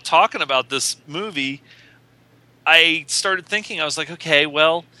thinking about talking about this movie, I started thinking, I was like, okay,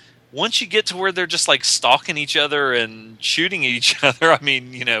 well, once you get to where they're just like stalking each other and shooting at each other, I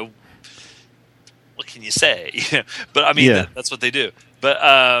mean, what can you say? But I mean, that's what they do.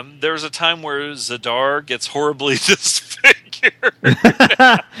 But there was a time where Zadar gets horribly disfigured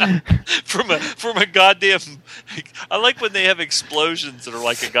from a goddamn. I like when they have explosions that are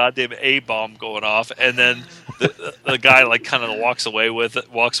like a goddamn A-bomb going off, and then the guy like kind of walks away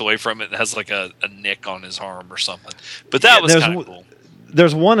from it, and has like a nick on his arm or something. But that was kind of cool.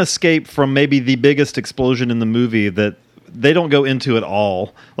 There's one escape from maybe the biggest explosion in the movie that they don't go into at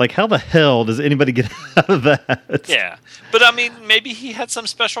all. Like, how the hell does anybody get out of that? Yeah. But, I mean, maybe he had some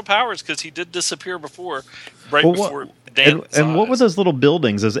special powers, because he did disappear before Danton's and what were those little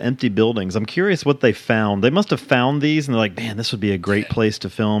buildings, those empty buildings? I'm curious what they found. They must have found these, and they're like, man, this would be a great place to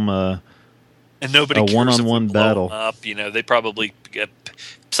film and nobody cares one-on-one if we blow battle. them up. They probably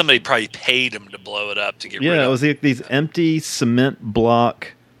somebody probably paid him to blow it up to get rid of it. Yeah, it was these empty cement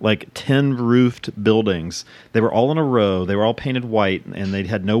block, like tin roofed buildings. They were all in a row. They were all painted white, and they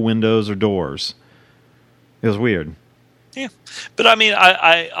had no windows or doors. It was weird. Yeah, but I mean,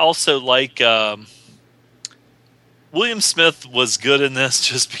 I also like William Smith was good in this,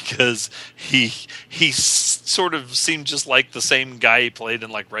 just because he sort of seemed just like the same guy he played in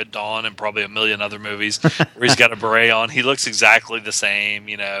like Red Dawn and probably a million other movies where he's got a beret on. He looks exactly the same,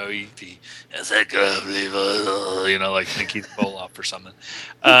 He has that like Nikki Koloff or something.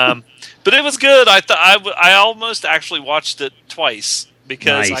 But it was good. I almost actually watched it twice,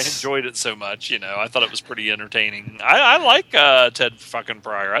 because I enjoyed it so much. I thought it was pretty entertaining. I like Ted fucking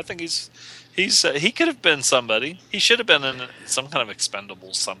Pryor. I think he's He could have been somebody. He should have been in some kind of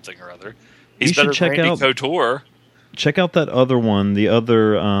Expendables something or other. He's You should better check than Randy out- Couture. Check out that other one, the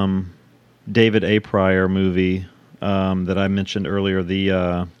other David A. Pryor movie that I mentioned earlier.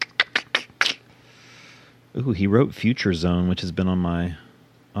 The he wrote Future Zone, which has been on my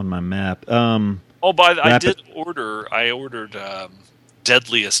map. I ordered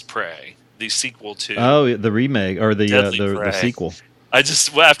Deadliest Prey, the sequel to. Oh, the remake or the Deadly Prey. sequel.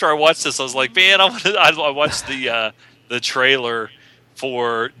 After I watched this, I was like, man, I watched the trailer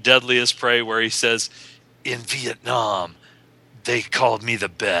for Deadliest Prey where he says, in Vietnam, they called me the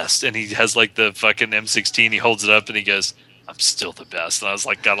best, and he has like the fucking M16. He holds it up and he goes, "I'm still the best." And I was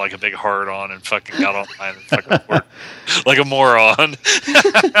like, got like a big heart on and fucking got online and fucking worked like a moron.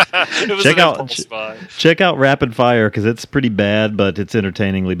 It was check out Rapid Fire because it's pretty bad, but it's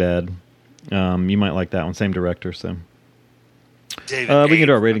entertainingly bad. You might like that one. Same director, so. We can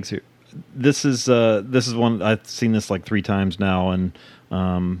get our ratings here. This is one I've seen this like 3 times now, and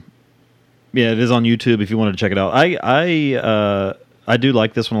it is on YouTube if you wanted to check it out. I do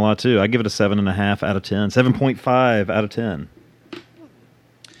like this one a lot too. I give it a 7.5 out of 10, 7.5 out of 10.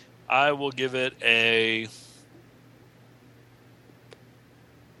 I will give it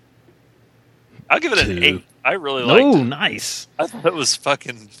I'll give it an 8. I really liked it. Oh, nice. I thought it was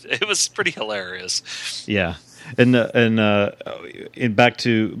pretty hilarious. Yeah. And back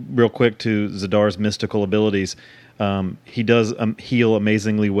to real quick to Zadar's mystical abilities. He does heal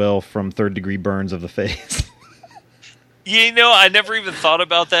amazingly well from third-degree burns of the face. I never even thought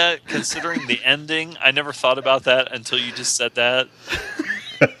about that. Considering the ending, I never thought about that until you just said that.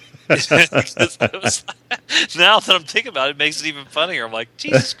 Now that I'm thinking about it, it makes it even funnier. I'm like,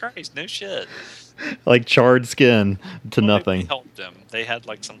 Jesus Christ, no shit. Like charred skin to nothing. They helped them. They had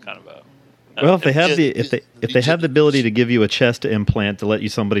like some kind of a. Well, if they have the ability to give you a chest implant to let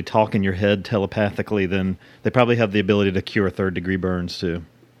somebody talk in your head telepathically, then they probably have the ability to cure third-degree burns too.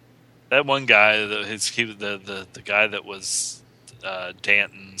 That one guy, the guy that was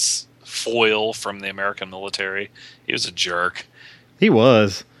Danton's foil from the American military, he was a jerk. He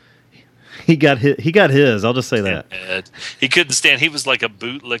was. He got his. I'll just say that. He couldn't stand. He was like a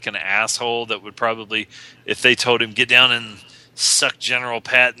bootlicking asshole that would probably, if they told him get down and suck General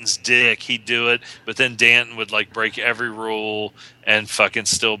Patton's dick, he'd do it. But then Danton would like break every rule and fucking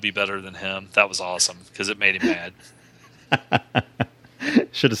still be better than him. That was awesome because it made him mad.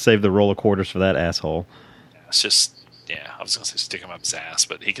 Should have saved the roll of quarters for that asshole. It's just, I was gonna say stick him up his ass,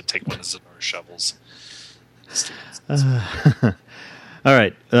 but he could take one of Zadar's shovels. All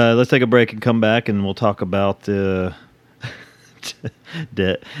right, let's take a break and come back, and we'll talk about Dead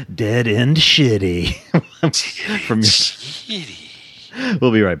End Shitty. Shitty.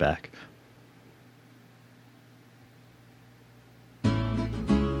 We'll be right back.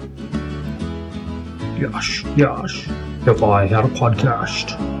 Yes. If I had a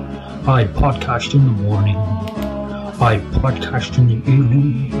podcast, I'd podcast in the morning, I'd podcast in the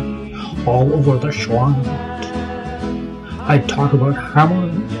evening, all over the swamp. I'd talk about Hammer,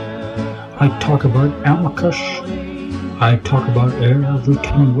 I'd talk about Amicus, I'd talk about every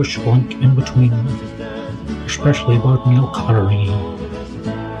tiny wish blank in between, especially about Neil Connery.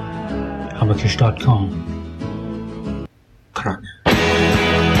 Amicus.com. Crack.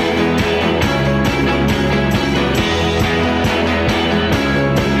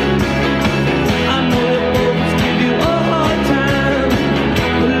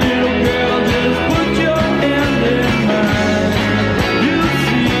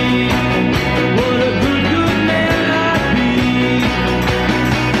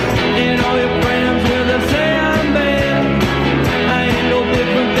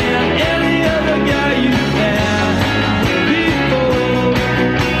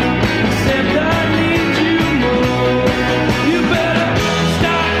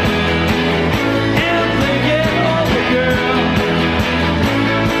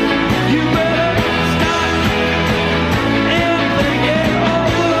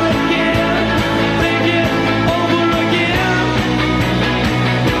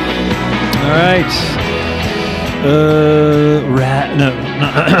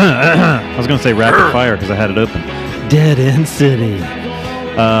 I was going to say Rapid Fire because I had it open. Dead End City.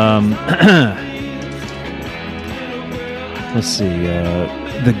 Let's see.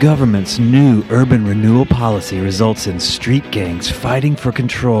 The government's new urban renewal policy results in street gangs fighting for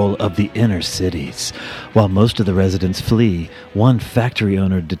control of the inner cities. While most of the residents flee, one factory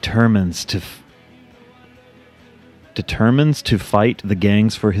owner determines to fight the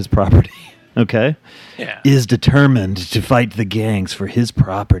gangs for his property. Okay? Yeah. Is determined to fight the gangs for his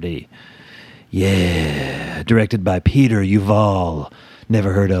property. Yeah. Directed by Peter Uval.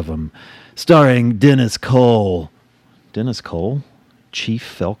 Never heard of him. starring Dennis Cole. Dennis Cole? Chief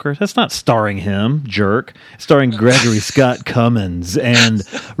Felker? That's not starring him, jerk. Starring Gregory Scott Cummins and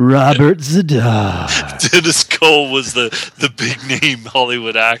Robert Zadar. Dennis Cole was the big name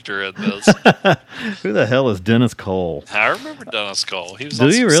Hollywood actor in this. Who the hell is Dennis Cole? I remember Dennis Cole. He was Do on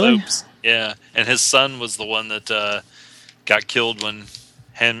you some really? soaps. Yeah, and his son was the one that got killed when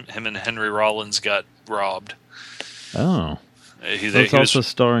him and Henry Rollins got robbed. Oh. He It's also was,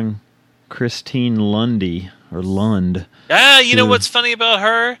 starring Christine Lundy, or Lund. you know what's funny about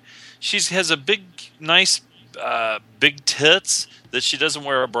her? She has a big, nice, big tits that she doesn't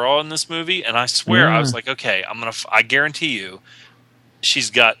wear a bra in this movie. And I swear, I was like, okay, I guarantee you,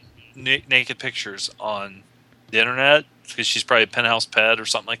 she's got naked pictures on the internet because she's probably a Penthouse pet or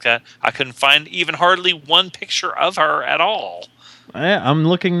something like that. I couldn't find even hardly one picture of her at all. I'm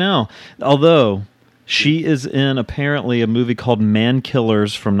looking now. Although she is in apparently a movie called Man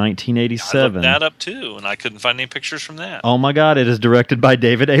Killers from 1987. I looked that up too, and I couldn't find any pictures from that. Oh my God! It is directed by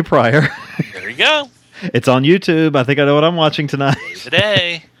David A. Pryor. There you go. It's on YouTube. I think I know what I'm watching tonight.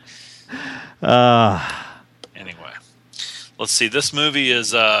 Today. Anyway, let's see. This movie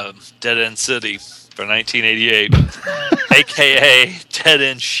is Dead End City for 1988, a.k.a. Dead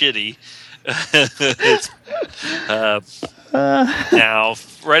End Shitty. Now,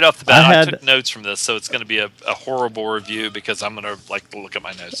 right off the bat, I took notes from this, so it's going to be a horrible review because I'm going to look at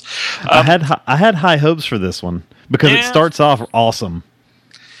my notes. I had high hopes for this one because it starts off awesome.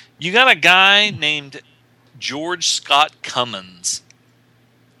 You got a guy named George Scott Cummins.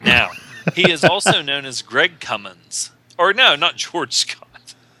 Now, he is also known as Greg Cummins. Or no, not George Scott.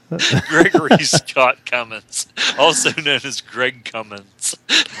 Gregory Scott Cummins, also known as Greg Cummins.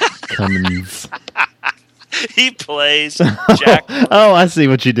 Cummins. He plays Jack Murphy. Oh, I see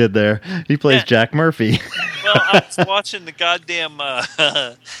what you did there. He plays Jack Murphy. Well, I was watching the goddamn...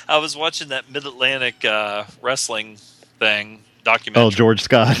 I was watching that Mid-Atlantic wrestling thing, documentary. Oh, George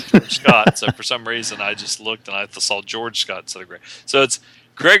Scott. George Scott. So for some reason, I just looked and I saw George Scott instead of Greg. So it's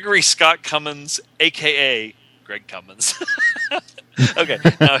Gregory Scott Cummins, a.k.a. Greg Cummins. Okay.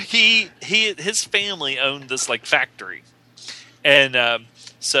 Now, his family owned this, factory. And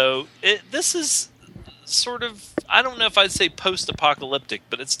so this is sort of, I don't know if I'd say post-apocalyptic,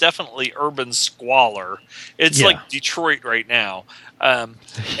 but it's definitely urban squalor. It's like Detroit right now.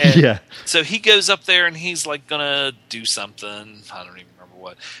 So he goes up there and he's gonna do something. I don't even remember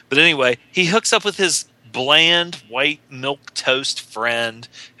what. But anyway, he hooks up with his bland white milk toast friend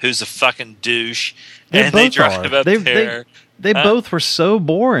who's a fucking douche. They drive up there. They both were so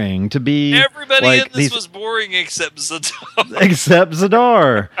boring to be. Everybody in this was boring except Zadar. Except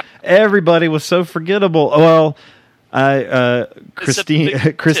Zadar. Everybody was so forgettable. Well,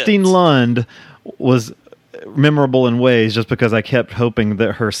 Christine Lund was memorable in ways just because I kept hoping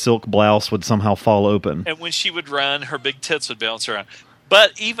that her silk blouse would somehow fall open. And when she would run, her big tits would bounce around.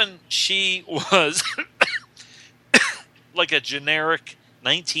 But even she was like a generic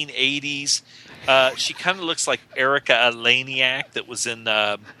 1980s. She kind of looks like Erica Eleniak that was in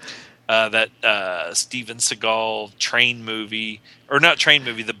that Steven Seagal train movie, or not train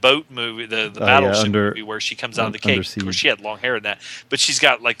movie, the boat movie, the battleship movie where she comes out of the cave. Of course, she had long hair in that, but she's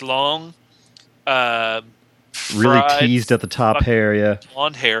got long, really teased at the top hair,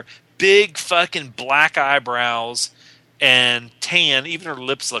 blonde hair, big fucking black eyebrows, and tan. Even her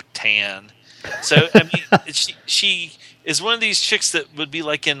lips look tan. So I mean, she is one of these chicks that would be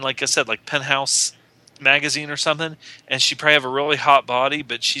in, like I said, Penthouse magazine or something, and she'd probably have a really hot body,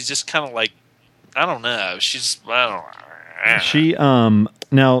 but she's just kind of I don't know.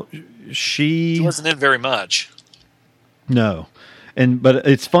 She wasn't in very much. No. But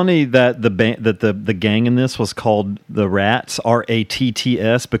it's funny that the gang in this was called the Rats,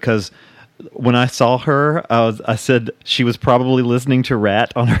 RATTS, because when I saw her, I said she was probably listening to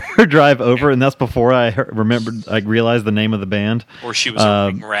Rat on her drive over, and that's before I realized the name of the band. Or she was a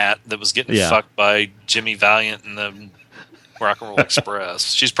ring rat that was getting fucked by Jimmy Valiant in the Rock and Roll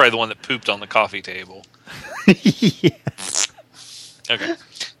Express. She's probably the one that pooped on the coffee table. Yes. Okay.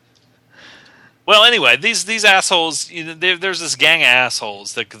 Well, anyway, these assholes, there's this gang of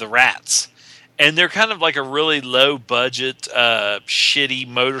assholes, the Rats. And they're kind of like a really low budget, shitty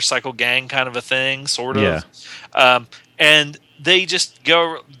motorcycle gang kind of a thing, sort of. Yeah. And they just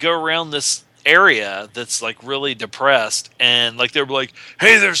go around this area that's really depressed, and they're like,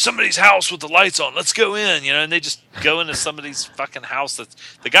 "Hey, there's somebody's house with the lights on. Let's go in," and they just go into somebody's fucking house. That's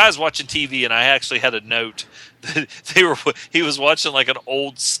the guy's watching TV, and I actually had a note that he was watching an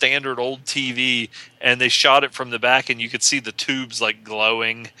standard old TV, and they shot it from the back, and you could see the tubes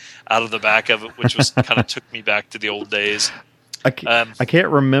glowing out of the back of it, which was kind of took me back to the old days. I can't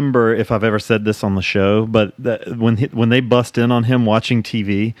remember if I've ever said this on the show, but when they bust in on him watching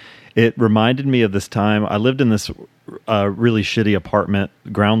TV, it reminded me of this time. I lived in this really shitty apartment,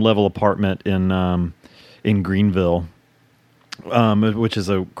 ground level apartment in Greenville, which is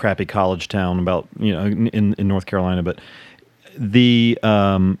a crappy college town about in North Carolina. But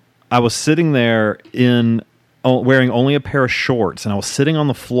I was sitting there wearing only a pair of shorts, and I was sitting on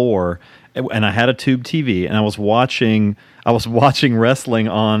the floor, and I had a tube TV, and I was watching wrestling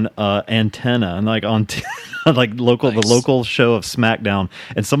on antenna, and like on the local show of SmackDown,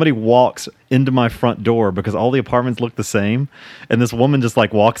 and somebody walks into my front door because all the apartments look the same, and this woman just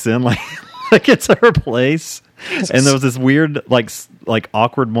like walks in like it's her place. And there was this weird, like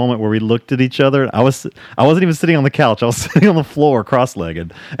awkward moment where we looked at each other. I wasn't even sitting on the couch. I was sitting on the floor,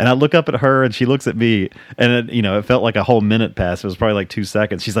 cross-legged. And I look up at her, and she looks at me. And it felt like a whole minute passed. It was probably like 2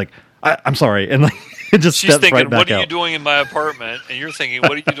 seconds. She's like, "I'm sorry," and like it just she's steps thinking, right back "What are you out. doing in my apartment?" And you're thinking,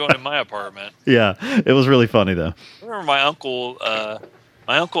 "What are you doing in my apartment?" Yeah, it was really funny though. I remember my uncle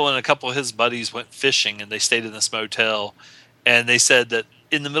and a couple of his buddies went fishing, and they stayed in this motel. And they said that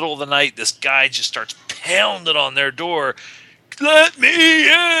in the middle of the night, this guy just starts pounding on their door. Let me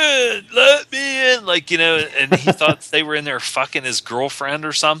in, like, and he thought they were in there fucking his girlfriend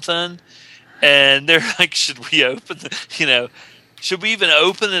or something. And they're like, should we open should we even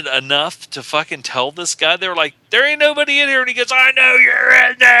open it enough to fucking tell this guy? They were like, there ain't nobody in here. And he goes, I know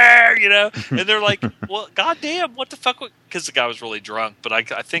you're in there, And they're like, well, goddamn, what the fuck? Because the guy was really drunk. But I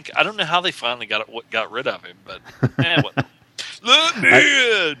think, I don't know how they finally got rid of him. But, what? Let me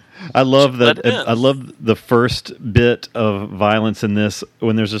in. I love that. I love the first bit of violence in this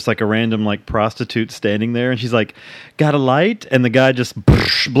when there's just like a random like prostitute standing there, and she's like, "Got a light?" And the guy just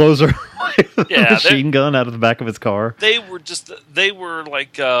blows her away with a machine gun out of the back of his car. They were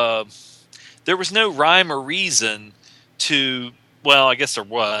like, there was no rhyme or reason to. Well, I guess there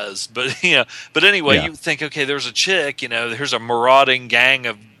was, but But anyway, you would think, okay, there's a chick. There's a marauding gang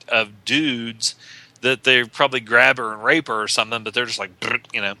of dudes that they probably grab her and rape her or something, but they're just like,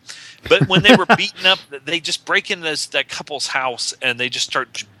 But when they were beaten up, they just break into that couple's house and they just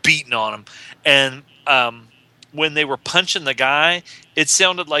start beating on them. And when they were punching the guy, it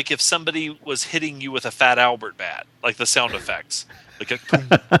sounded like if somebody was hitting you with a Fat Albert bat, like the sound effects, like a boom,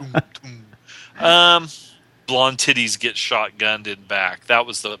 boom, boom. Blonde titties get shotgunned in back. That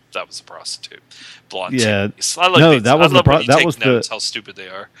was the prostitute. Blonde titties. I love notes, how stupid they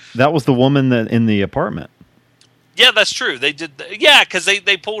are. That was the woman that in the apartment. Yeah, that's true. They did. Because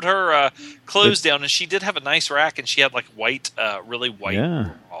they pulled her clothes down, and she did have a nice rack, and she had like white, really white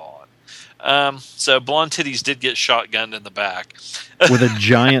on. So blonde titties did get shotgunned in the back with a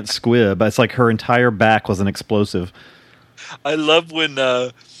giant squib. It's like her entire back was an explosive. I love when.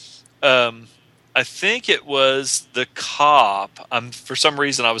 I think it was the cop. For some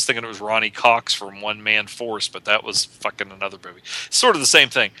reason, I was thinking it was Ronnie Cox from One Man Force, but that was fucking another movie. Sort of the same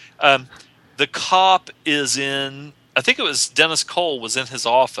thing. The cop is in. I think it was Dennis Cole was in his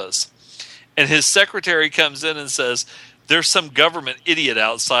office, and his secretary comes in and says, "There's some government idiot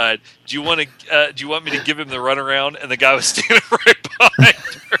outside. Do you want me to give him the runaround?" And the guy was standing right behind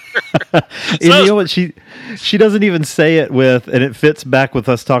her. You know what? She doesn't even say it with, and it fits back with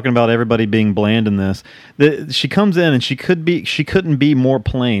us talking about everybody being bland in this. She comes in and she couldn't be more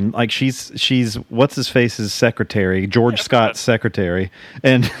plain. Like she's what's his face's secretary, George Scott's secretary,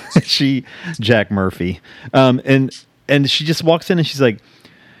 and Jack Murphy, and she just walks in and she's like,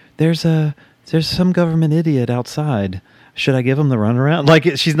 "There's some government idiot outside. Should I give him the runaround?"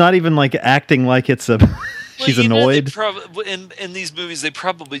 Like she's not even like acting like it's a. She's annoyed. In these movies, they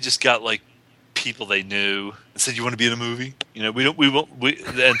probably just got like people they knew and said, "You want to be in a movie?"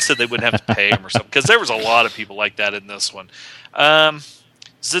 And said they wouldn't have to pay him or something. Because there was a lot of people like that in this one.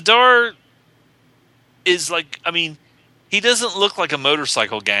 Zadar is like, he doesn't look like a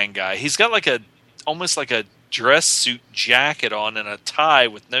motorcycle gang guy. He's got like almost like a dress suit jacket on and a tie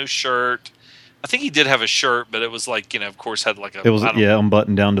with no shirt. I think he did have a shirt, but it was like, of course, had like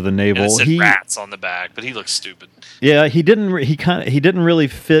unbuttoned down to the navel. And it said rats on the back, but he looks stupid. Yeah, he didn't really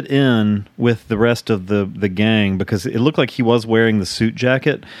fit in with the rest of the gang because it looked like he was wearing the suit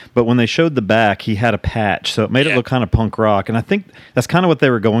jacket, but when they showed the back, he had a patch, so it made it look kind of punk rock. And I think that's kind of what they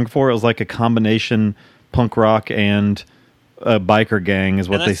were going for. It was like a combination punk rock and a biker gang is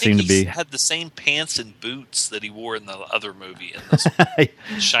what they seem to be. He had the same pants and boots that he wore in the other movie. In this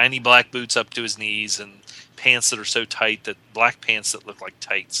one. Shiny black boots up to his knees and pants that are so tight black pants that look like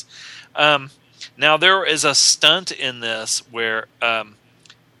tights. Now there is a stunt in this where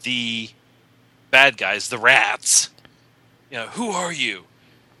the bad guys, the rats, who are you?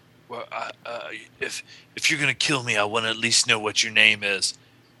 well, if you're gonna kill me, I want to at least know what your name is.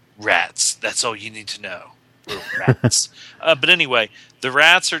 Rats. That's all you need to know. We're rats. But anyway, the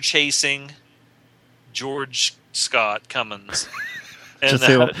rats are chasing George Scott Cummins. And,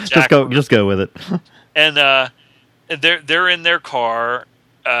 just go with it. And they're in their car,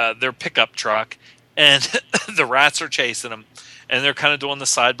 their pickup truck, and the rats are chasing them, and they're kind of doing the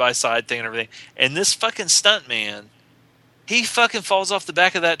side by side thing and everything. And this fucking stunt man, he fucking falls off the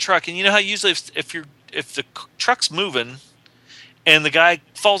back of that truck. And you know how usually if the truck's moving, and the guy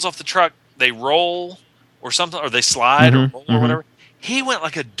falls off the truck, they roll or something, or they slide or roll or whatever. He went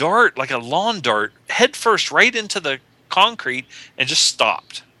like a dart, like a lawn dart, head first right into the concrete and just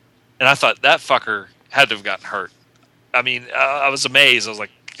stopped. And I thought that fucker had to have gotten hurt. I mean, I was amazed. I was like,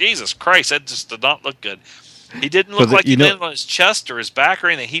 Jesus Christ, that just did not look good. He didn't look like he landed on his chest or his back or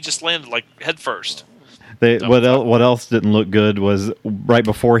anything. He just landed like head first. What else didn't look good was right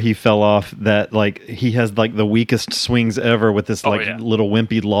before he fell off that like he has like the weakest swings ever with this little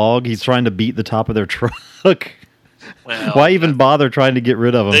wimpy log. He's trying to beat the top of their truck. Well, why even bother trying to get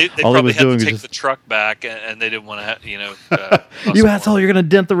rid of him? They all he was had doing to was take the truck back, and they didn't want to, you asshole! You're going to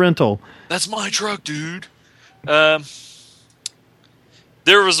dent the rental. That's my truck, dude. There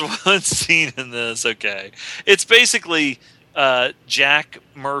was one scene in this. Okay, it's basically Jack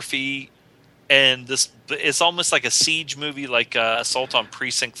Murphy. And it's almost like a siege movie, like Assault on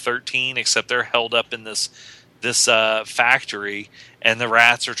Precinct 13, except they're held up in this factory, and the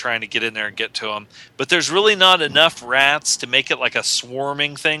rats are trying to get in there and get to them. But there's really not enough rats to make it like a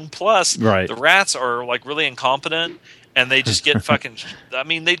swarming thing. Plus, the rats are like really incompetent, and they just get fucking. I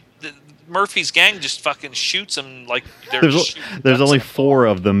mean, Murphy's gang just fucking shoots them like there's only 4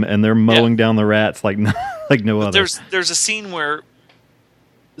 of them, and they're mowing down the rats like no other. There's a scene where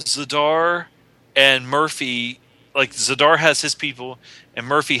Zadar and Murphy, like Zadar has his people, and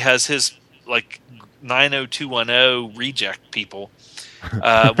Murphy has his like 90210 reject people,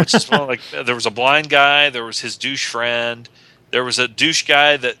 which is like there was a blind guy, there was his douche friend, there was a douche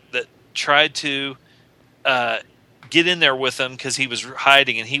guy that tried to get in there with him because he was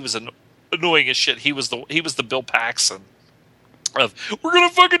hiding and he was annoying as shit. He was the Bill Paxton of we're gonna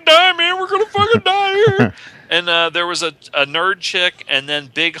fucking die, man, we're gonna fucking die here. And there was a nerd chick, and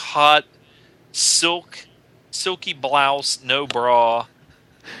then big hot silky blouse, no bra,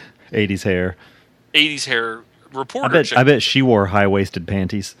 80s hair reporter chick. I bet she wore high-waisted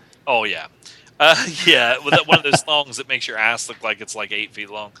panties. Oh yeah, with one of those thongs that makes your ass look like it's like 8 feet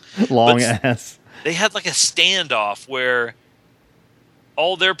long. Ass. They had like a standoff where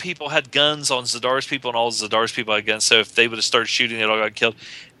all their people had guns on Zadar's people, and all Zadar's people had guns. So if they would have started shooting, they all got killed.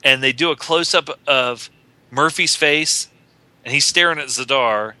 And they do a close-up of Murphy's face, and he's staring at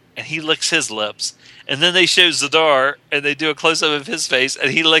Zadar, and he licks his lips. And then they show Zadar, and they do a close-up of his face,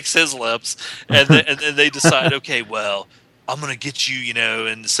 and he licks his lips. And then they decide, okay, well, I'm going to get you,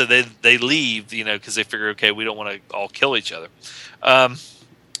 and so they leave, because they figure, okay, we don't want to all kill each other.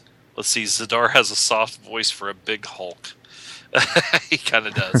 Let's see, Zadar has a soft voice for a big Hulk. He kind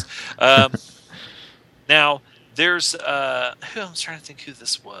of does. Now, there's, I'm trying to think who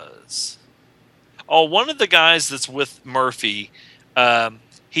this was. Oh, one of the guys that's with Murphy,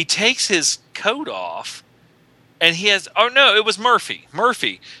 he takes his coat off, and he has... Oh, no, it was Murphy.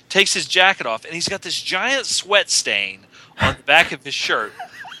 Murphy takes his jacket off, and he's got this giant sweat stain on the back of his shirt.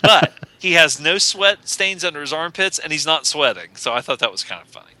 But he has no sweat stains under his armpits, and he's not sweating. So I thought that was kind of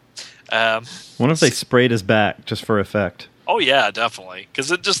funny. Wonder if they sprayed his back just for effect. Oh, yeah, definitely.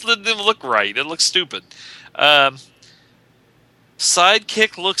 Because it just didn't look right. It looked stupid.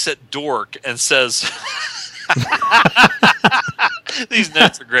 Sidekick looks at Dork and says... These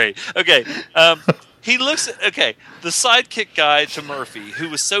notes are great. Okay. He looks at... Okay. The sidekick guy to Murphy, who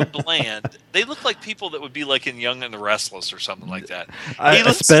was so bland, they look like people that would be like in Young and the Restless or something like that.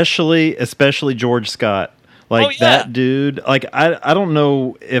 Especially George Scott. Like, that dude... Like, I don't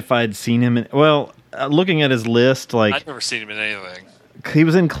know if I'd seen him in... Well... looking at his list, like... I've never seen him in anything. He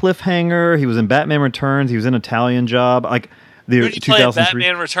was in Cliffhanger. He was in Batman Returns. He was in Italian Job. Like who did he play in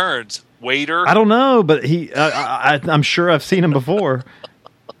Batman Returns? Waiter? I don't know, but I'm sure I've seen him before.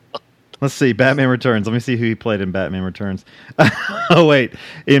 Let's see, Batman Returns. Let me see who he played in Batman Returns. Oh, wait.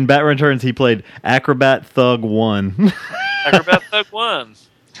 In Batman Returns, he played Acrobat Thug 1. Acrobat Thug 1.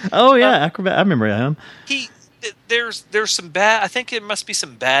 Oh, yeah, Acrobat. I remember him. There's some bad... I think it must be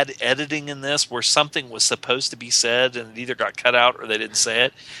some bad editing in this where something was supposed to be said and it either got cut out or they didn't say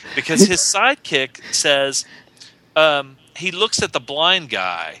it. Because his sidekick says... he looks at the blind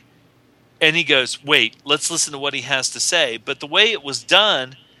guy and he goes, wait, let's listen to what he has to say. But the way it was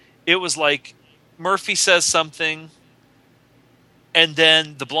done, it was like Murphy says something And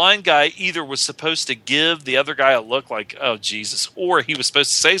then the blind guy either was supposed to give the other guy a look like, oh, Jesus, or he was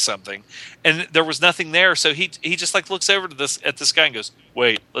supposed to say something. And there was nothing there. So he just like looks over at this guy and goes,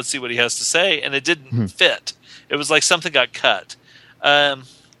 wait, let's see what he has to say. And it didn't fit. It was like something got cut.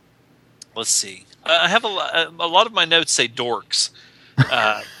 Let's see. I have a lot of my notes say dorks.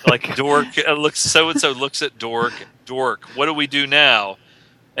 Like dork looks, so-and-so looks at dork. What do we do now?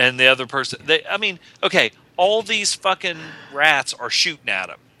 And the other person, okay. All these fucking rats are shooting at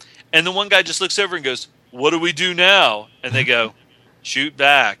him. And the one guy just looks over and goes, what do we do now? And they go, shoot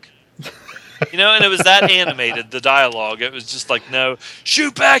back. And it was that animated, the dialogue. It was just like, no,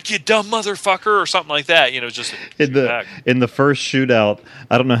 shoot back, you dumb motherfucker, or something like that. Just in the first shootout,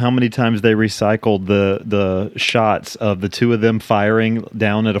 I don't know how many times they recycled the shots of the two of them firing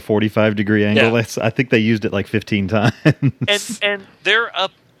down at a 45-degree angle. Yeah. I think they used it like 15 times. And they're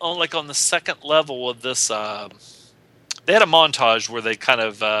up on the second level of this. They had a montage where they kind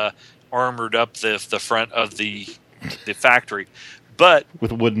of armored up the front of the factory, but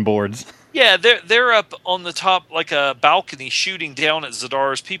with wooden boards. Yeah, they're up on the top like a balcony shooting down at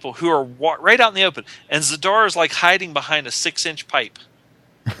Zadar's people who are right out in the open, and Zadar is like hiding behind a 6-inch pipe.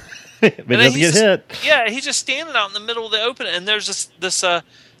 But it doesn't get hit. Yeah, he's just standing out in the middle of the open, and there's this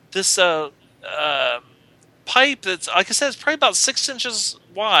pipe that's, like I said, it's probably about 6 inches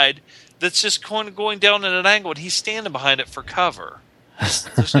wide. That's just going down at an angle, and he's standing behind it for cover.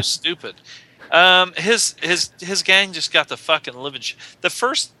 They're so stupid. His gang just got the fucking living shit. The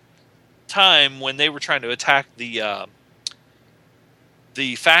first time when they were trying to attack the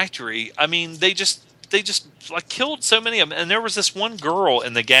factory, I mean, they just like killed so many of them. And there was this one girl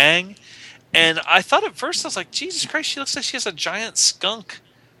in the gang, and I thought at first, I was like, Jesus Christ, she looks like she has a giant skunk.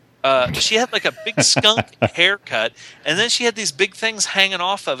 She had like a big skunk haircut, and then she had these big things hanging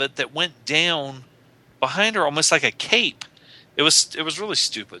off of it that went down behind her, almost like a cape. It was really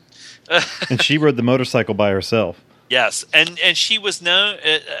stupid. And she rode the motorcycle by herself. Yes, and she was known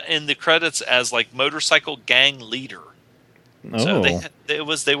in the credits as like motorcycle gang leader. Oh, so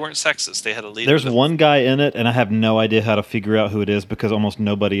they weren't sexist. They had a leader. There's one guy in it, and I have no idea how to figure out who it is because almost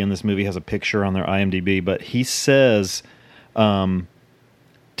nobody in this movie has a picture on their IMDb. But he says,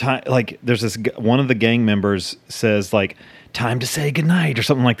 like, there's this one of the gang members says like, time to say goodnight or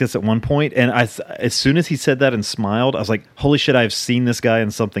something like this at one point, and as soon as he said that and smiled, I was like, holy shit, I've seen this guy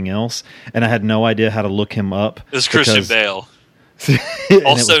in something else, and I had no idea how to look him up. It's Christian Bale.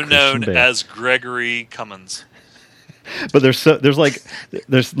 Also known as Gregory Cummins. But there's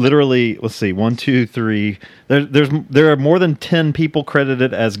literally, let's see, 1, 2, 3, there are more than 10 people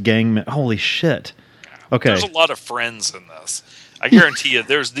credited as gang members. Holy shit. Okay. There's a lot of friends in this. I guarantee you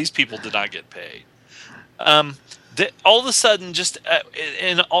these people did not get paid. All of a sudden, just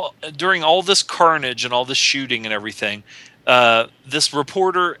during all this carnage and all this shooting and everything, this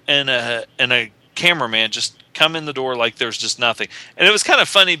reporter and a cameraman just come in the door like there's just nothing. And it was kind of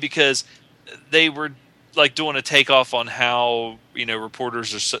funny because they were like doing a takeoff on how,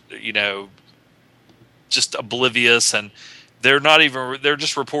 reporters are, just oblivious, and they're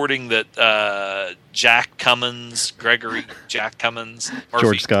just reporting that Jack Cummins, Murphy,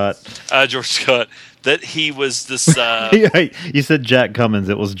 George Scott, that he was this. You said Jack Cummins.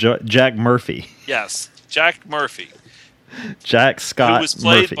 It was Jack Murphy. Yes, Jack Murphy. Jack Scott, who was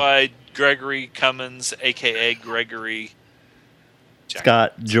played Murphy. by Gregory Cummins, a.k.a. Gregory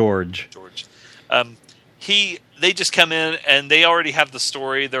Scott George. They just come in and they already have the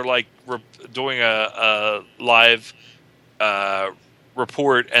story. They're like doing a live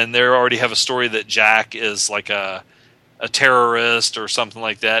report, and they already have a story that Jack is like a terrorist or something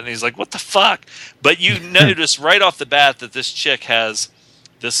like that. And he's like, what the fuck? But you notice right off the bat that this chick has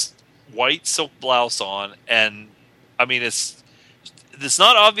this white silk blouse on, and I mean, it's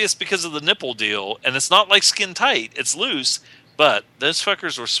not obvious because of the nipple deal, and it's not like skin tight. It's loose, but those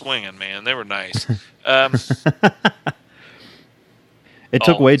fuckers were swinging, man. They were nice. It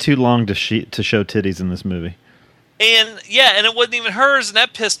took way too long to show titties in this movie. And it wasn't even hers, and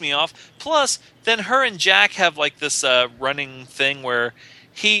that pissed me off. Plus, then her and Jack have like this running thing where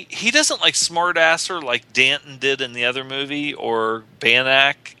he doesn't like smart ass her like Danton did in the other movie, or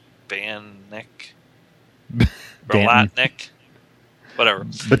Bannock, or Latnick, whatever.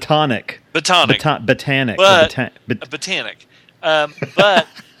 Botanic. Botanic. But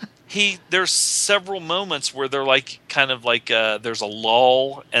there's several moments where they're like kind of like there's a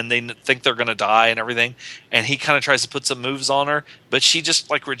lull and they think they're gonna die and everything, and he kind of tries to put some moves on her, but she just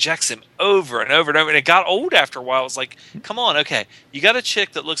like rejects him over and over and over, and it got old after a while. I was like, come on, okay, you got a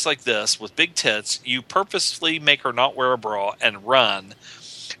chick that looks like this with big tits, you purposefully make her not wear a bra and run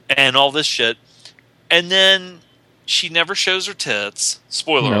and all this shit, and then she never shows her tits.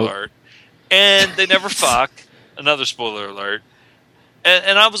 Spoiler Nope. alert. And they never fuck. Another spoiler alert.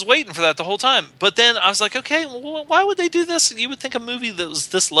 And I was waiting for that the whole time. But then I was like, okay, well, why would they do this? And you would think a movie that was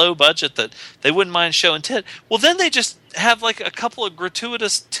this low budget that they wouldn't mind showing tit. Well, then they just have like a couple of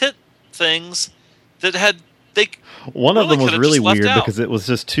gratuitous tit things that had... One of them was really weird out. because it was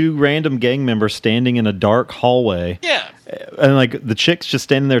just two random gang members standing in a dark hallway. Yeah. And like the chick's just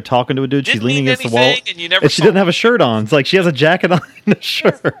standing there talking to a dude. She's Didn't leaning mean against the wall. anything, and you never she saw didn't have a shirt on. It's like she has a jacket on and a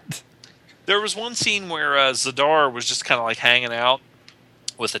shirt. There was one scene where Zadar was just kind of like hanging out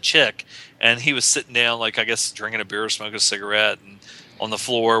with a chick, and he was sitting down, like I guess drinking a beer or smoking a cigarette, and on the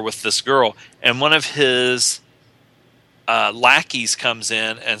floor with this girl. And one of his lackeys comes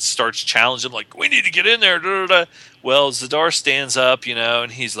in and starts challenging him, like, "We need to get in there." Da, da, da. Well, Zadar stands up,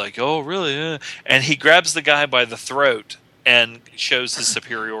 and he's like, "Oh, really?" And he grabs the guy by the throat and shows his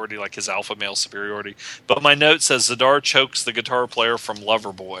superiority, like his alpha male superiority. But my note says Zadar chokes the guitar player from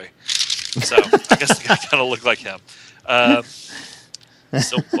Loverboy. So I guess the guy kind of looked like him.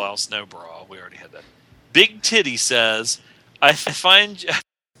 Silk blouse, no bra. We already had that. Big Titty says, I find...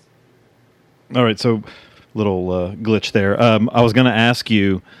 All right, so little glitch there. I was going to ask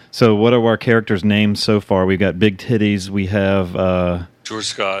you, so what are our characters' names so far? We've got Big Titties. We have... George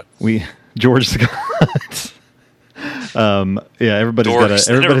Scott. George Scott. Yeah, everybody's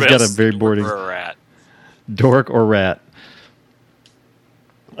got a very boring... Dork or rat.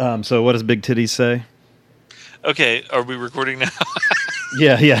 So what does Big Titties say? Okay, are we recording now?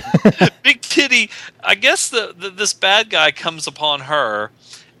 Yeah. Big Titty, I guess this bad guy comes upon her,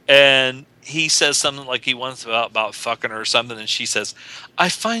 and he says something like he wants about fucking her or something, and she says, "I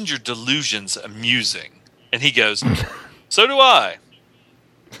find your delusions amusing." And he goes, "So do I."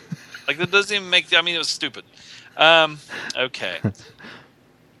 Like, that doesn't even make... I mean, it was stupid. Okay.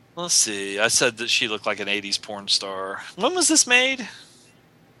 Let's see. I said that she looked like an 80s porn star. When was this made?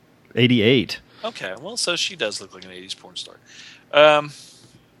 88. Okay, well, so she does look like an 80s porn star.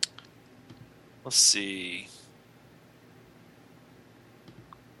 Let's see.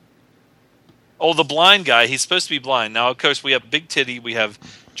 Oh, the blind guy. He's supposed to be blind. Now, of course, we have Big Titty. We have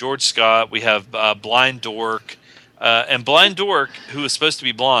George Scott. We have Blind Dork. And Blind Dork, who is supposed to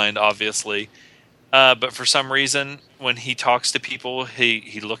be blind, obviously. But for some reason, when he talks to people,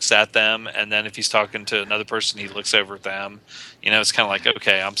 he looks at them. And then if he's talking to another person, he looks over at them. It's kind of like,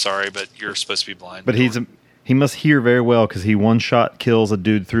 okay, I'm sorry, but you're supposed to be blind. But he must hear very well because he one-shot kills a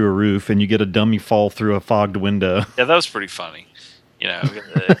dude through a roof, and you get a dummy fall through a fogged window. Yeah, that was pretty funny.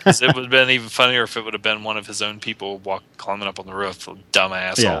 'Cause it would have been even funnier if it would have been one of his own people climbing up on the roof. Dumb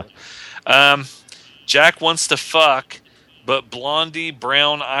asshole. Yeah. Jack wants to fuck, but Blondie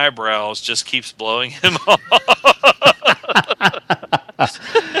brown eyebrows just keeps blowing him off.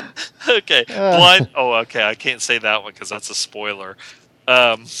 Okay, blind. Oh, okay. I can't say that one because that's a spoiler.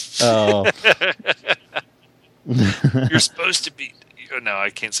 You're supposed to be. No,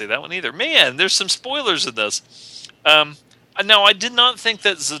 I can't say that one either. Man, there's some spoilers in this. Now, I did not think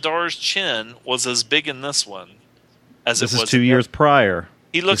that Zadar's chin was as big in this one as this it was. Is 2 years prior.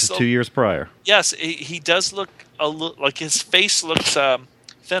 He looks. This is 2 years prior. Yes, he does look a little like his face looks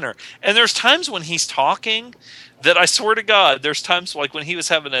thinner. And there's times when he's talking that I swear to God, there's times like when he was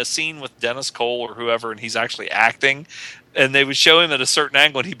having a scene with Dennis Cole or whoever, and he's actually acting, and they would show him at a certain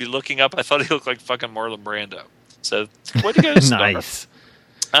angle, and he'd be looking up. I thought he looked like fucking Marlon Brando. So, way to go, nice.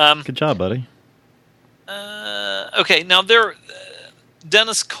 Good job, buddy. Okay, now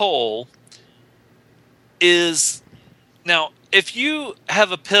Dennis Cole is now. If you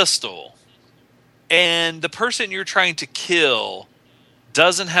have a pistol and the person you're trying to kill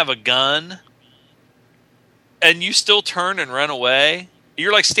doesn't have a gun and you still turn and run away,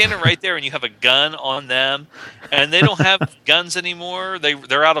 you're like standing right there and you have a gun on them and they don't have guns anymore.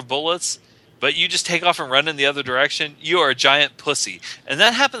 They're out of bullets, but you just take off and run in the other direction. You are a giant pussy. And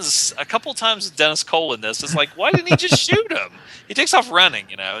that happens a couple times with Dennis Cole in this. It's like, why didn't he just shoot him? He takes off running,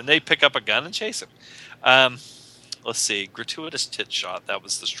 and they pick up a gun and chase him. Let's see. Gratuitous tit shot. That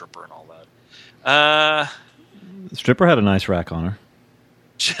was the stripper and all that. The stripper had a nice rack on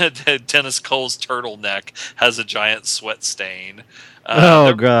her. Dennis Cole's turtleneck has a giant sweat stain.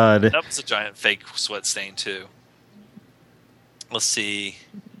 God. That was a giant fake sweat stain, too. Let's see.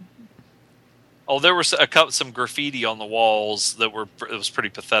 Oh, there was some graffiti on the walls it was pretty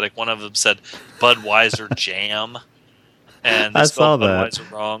pathetic. One of them said Budweiser Jam. And I saw that. Budweiser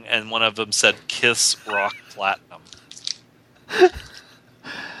wrong. And one of them said Kiss Rock Platinum.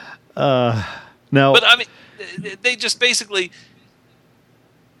 Now, but I mean, they just basically,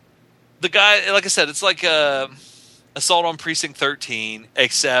 the guy, like I said, it's like Assault on Precinct 13,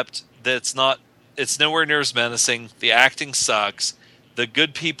 except that it's not it's nowhere near as menacing. The acting sucks. The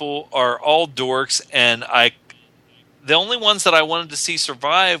good people are all dorks, and the only ones that I wanted to see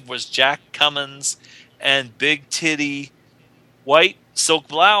survive was Jack Cummins and Big Titty White Silk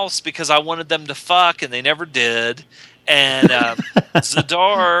Blouse, because I wanted them to fuck, and they never did. And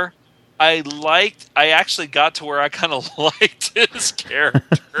Zadar, I actually got to where I kind of liked his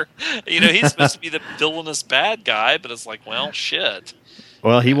character. He's supposed to be the villainous bad guy, but it's like, well, shit.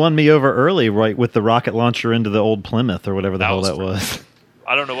 Well, he won me over early, right, with the rocket launcher into the old Plymouth or whatever the hell that was.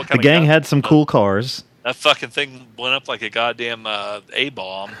 I don't know what kind the of gang had some cool cars. That fucking thing went up like a goddamn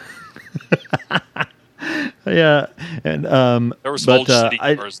A-bomb. Yeah, and there was some old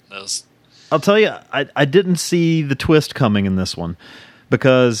shitty cars in this. I'll tell you, I didn't see the twist coming in this one,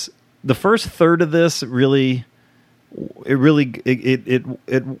 because the first third of this really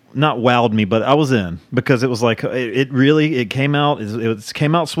not wowed me, but I was in, because it was like it came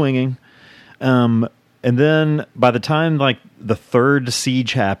out swinging, and then by the time like the third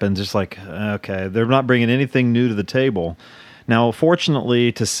siege happens, it's like, okay, they're not bringing anything new to the table. Now,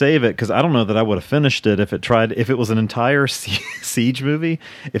 fortunately, to save it, because I don't know that I would have finished it if it was an entire siege movie.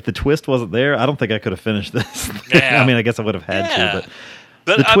 If the twist wasn't there, I don't think I could have finished this. Yeah. I mean, I guess I would have had to,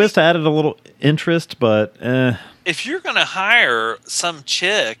 but the twist added a little interest. But if you're going to hire some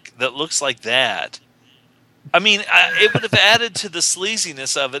chick that looks like that, I mean, it would have added to the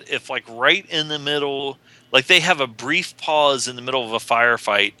sleaziness of it if, like, right in the middle, like they have a brief pause in the middle of a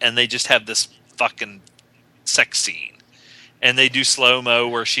firefight, and they just have this fucking sex scene. And they do slow-mo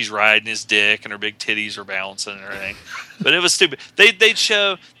where she's riding his dick and her big titties are bouncing and everything. But it was stupid. They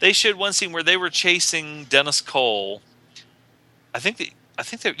showed one scene where they were chasing Dennis Cole. They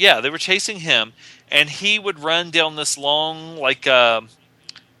were chasing him, and he would run down this long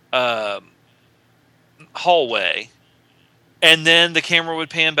hallway, and then the camera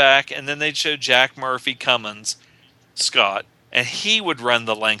would pan back, and then they'd show Jack Murphy Cummins, Scott, and he would run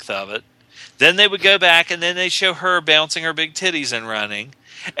the length of it. Then they would go back, and then they show her bouncing her big titties and running.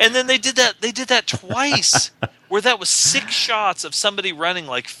 And then they did that twice, where that was 6 shots of somebody running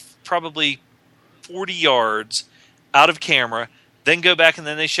like probably 40 yards out of camera. Then go back, and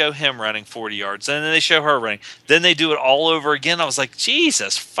then they show him running 40 yards. And then they show her running. Then they do it all over again. I was like,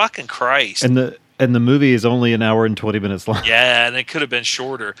 Jesus fucking Christ. And the movie is only an hour and 20 minutes long. Yeah, and it could have been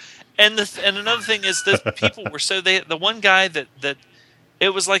shorter. And another thing is that people were the one guy that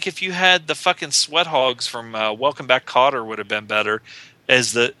it was like if you had the fucking sweat hogs from Welcome Back, Kotter would have been better,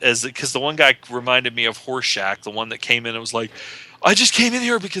 because the one guy reminded me of Horseshack, the one that came in and was like, I just came in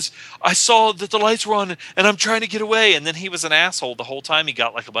here because I saw that the lights were on and I'm trying to get away, and then he was an asshole the whole time. He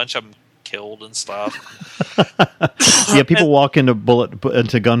got like a bunch of them killed and stuff. Yeah, people walk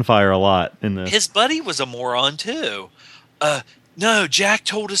into gunfire a lot in this. His buddy was a moron too. No, Jack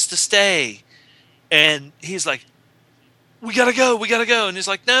told us to stay, and he's like, we gotta go. And he's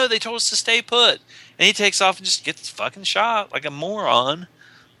like, no, they told us to stay put. And he takes off and just gets fucking shot like a moron.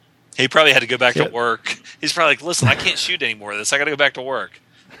 He probably had to go back to work. He's probably like, listen, I can't shoot any more of this. I gotta go back to work.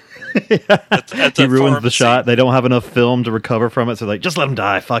 At he ruins the shot. They don't have enough film to recover from it, so like, just let him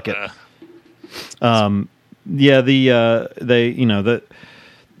die. Fuck it.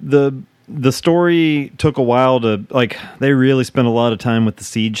 The story took a while to, like, they really spent a lot of time with the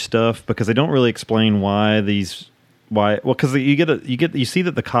siege stuff, because they don't really explain because you see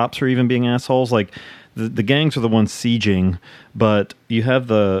that the cops are even being assholes. Like the gangs are the ones sieging, but you have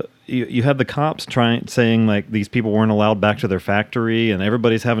the cops saying like these people weren't allowed back to their factory, and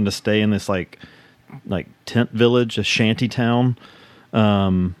everybody's having to stay in this like tent village, a shanty town,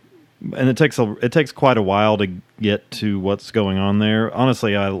 and it takes quite a while to get to what's going on there.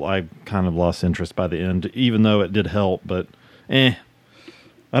 Honestly, I kind of lost interest by the end, even though it did help, but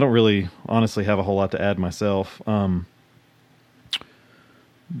I don't really honestly have a whole lot to add myself.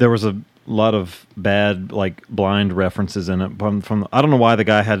 There was a lot of bad, like, blind references in it. From I don't know why the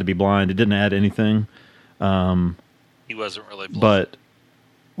guy had to be blind. It didn't add anything. He wasn't really blind. But,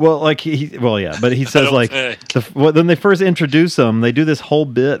 but he says, like, when they first introduce him, they do this whole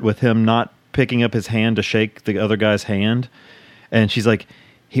bit with him not picking up his hand to shake the other guy's hand. And she's like,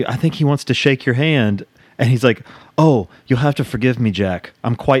 I think he wants to shake your hand. And he's like, oh, you'll have to forgive me, Jack.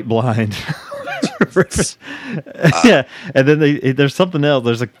 I'm quite blind. Yeah, and then there's something else.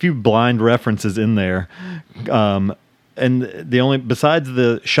 There's a few blind references in there. And besides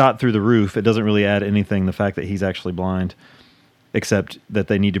the shot through the roof, it doesn't really add anything, the fact that he's actually blind, except that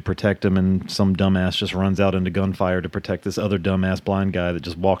they need to protect him, and some dumbass just runs out into gunfire to protect this other dumbass blind guy that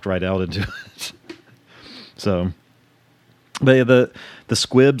just walked right out into it. So, But yeah, the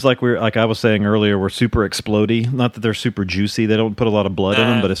squibs, like I was saying earlier, were super explodey. Not that they're super juicy. They don't put a lot of blood in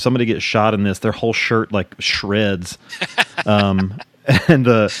them. But if somebody gets shot in this, their whole shirt like shreds. And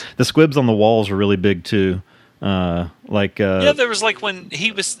the squibs on the walls were really big too. There was like when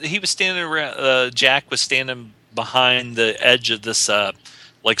he was standing around. Jack was standing behind the edge of this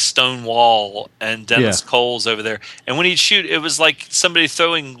like stone wall, and Dennis Cole's over there. And when he'd shoot, it was like somebody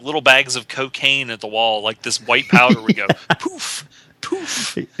throwing little bags of cocaine at the wall, like this white powder would go poof,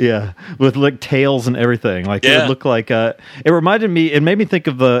 poof. Yeah, with like tails and everything. Like it would look like. It reminded me. It made me think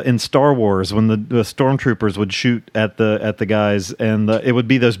of in Star Wars when the stormtroopers would shoot at the guys, and it would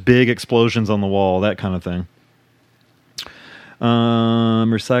be those big explosions on the wall, that kind of thing.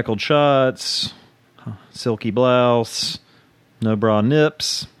 Recycled shots, silky blouse. No bra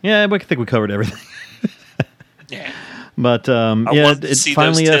nips. Yeah, I think we covered everything. Yeah. But it's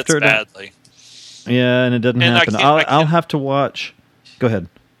finally after badly. Yeah, and it doesn't happen. I'll have to watch. Go ahead.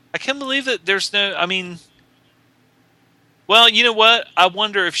 I can't believe that there's no. I mean, well, you know what? I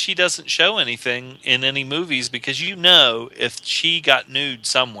wonder if she doesn't show anything in any movies because if she got nude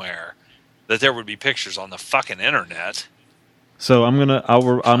somewhere, that there would be pictures on the fucking internet. So I'm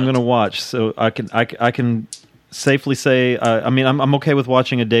gonna watch. So I can safely say, I'm okay with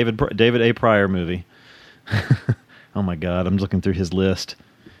watching a David A. Pryor movie. Oh my God, I'm looking through his list.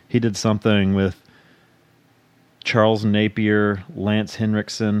 He did something with Charles Napier, Lance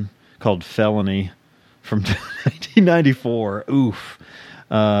Henriksen, called Felony from 1994. Oof.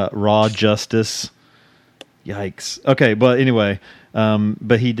 Raw Justice. Yikes. Okay, but anyway,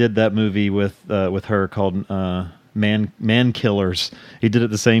 but he did that movie with her called Man Killers. He did it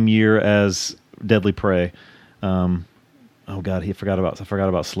the same year as Deadly Prey. Oh God, I forgot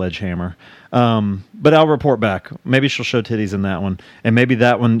about Sledgehammer. But I'll report back. Maybe she'll show titties in that one, and maybe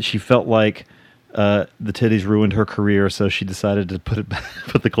that one she felt like the titties ruined her career, so she decided to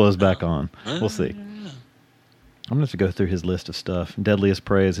put the clothes back on. We'll see. I'm gonna have to go through his list of stuff. Deadliest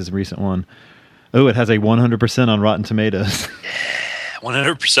Prey is his recent one. Oh, it has a 100% on Rotten Tomatoes.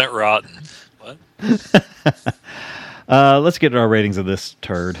 100% rotten. What? Let's get our ratings of this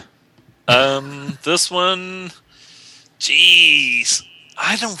turd. This one, jeez,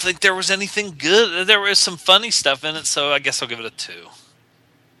 I don't think there was anything good. There was some funny stuff in it, so I guess I'll give it a 2.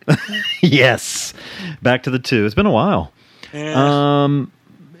 Yes, back to the 2. It's been a while. Yeah.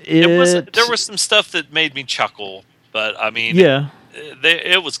 There was some stuff that made me chuckle, but I mean,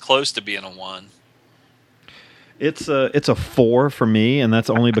 it was close to being a 1. It's a 4 for me, and that's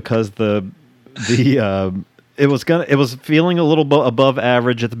only because it was feeling a little above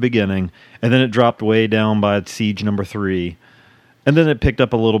average at the beginning, and then it dropped way down by Siege number 3, and then it picked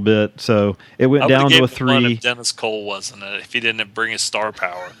up a little bit. So it went down to a 3. If Dennis Cole wasn't it, if he didn't bring his star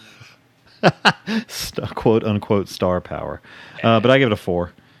power, quote unquote star power, but I give it a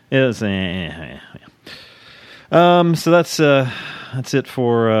 4. It's so that's it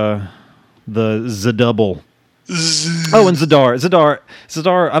for the Zdouble. Oh, and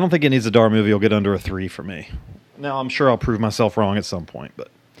Zadar. I don't think any Zadar movie will get under a 3 for me. Now, I'm sure I'll prove myself wrong at some point, but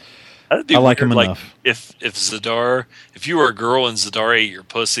I like him enough. If you were a girl and Zadar ate your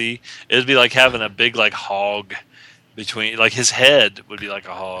pussy, it'd be like having a big like hog between, like his head would be like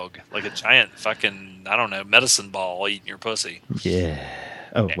a hog, like a giant fucking, I don't know, medicine ball eating your pussy. Yeah.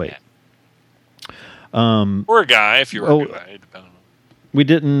 Oh, wait. Or a guy, if you were a guy, depending. We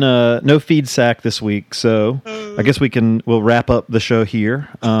didn't no feed sack this week, so I guess we'll wrap up the show here.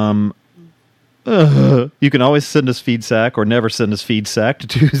 You can always send us feed sack or never send us feed sack to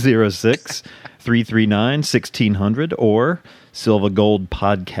 206-339-1600 or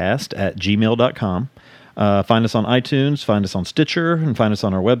silvagoldpodcast@gmail.com. Find us on iTunes, find us on Stitcher, and find us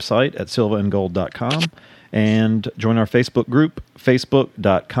on our website at silvaandgold.com. And join our Facebook group,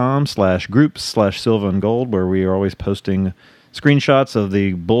 facebook.com/groups/silvaandgold, where we are always posting screenshots of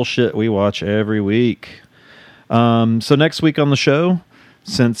the bullshit we watch every week. So next week on the show,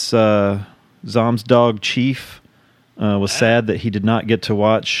 since Zom's dog Chief was sad that he did not get to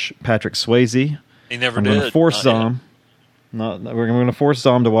watch Patrick Swayze, he never I'm did. going to force Zom. We're going to force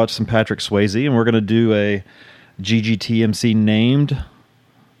Zom to watch some Patrick Swayze, and we're going to do a GGTMC named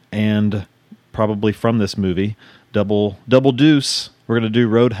and probably from this movie double deuce. We're going to do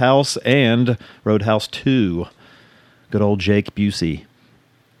Roadhouse and Roadhouse 2. Good old Jake Busey.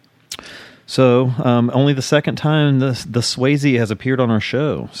 So, only the second time the Swayze has appeared on our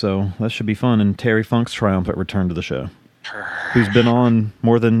show, so that should be fun. And Terry Funk's triumphant return to the show, who's been on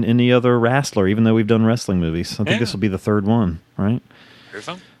more than any other wrestler, even though we've done wrestling movies. I think this will be the third one, right? Very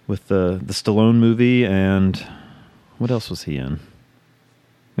fun. With the Stallone movie, and what else was he in?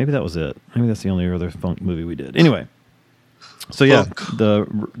 Maybe that was it. Maybe that's the only other Funk movie we did. Anyway, So yeah, Fuck.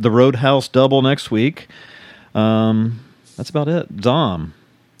 the Roadhouse double next week. That's about it. Dom,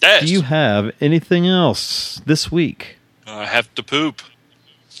 Dash. do you have anything else this week? I have to poop.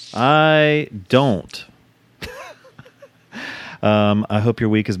 I don't. I hope your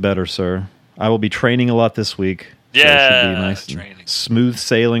week is better, sir. I will be training a lot this week. So it should be nice and training. smooth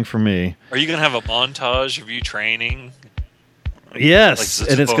sailing for me. Are you going to have a montage of you training? Yes,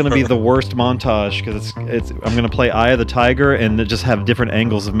 Like and it's going to be the worst montage because I'm going to play Eye of the Tiger and then just have different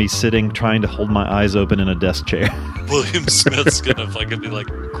angles of me sitting trying to hold my eyes open in a desk chair. William Smith's going to fucking be like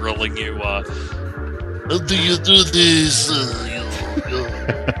grilling you. How do you do this?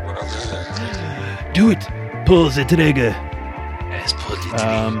 Do it, pull the trigger. Yes, put it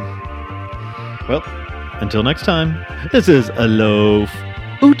in. Well, until next time, this is a loaf.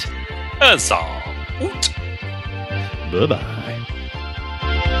 Oot. That's all. Oot. Bye bye.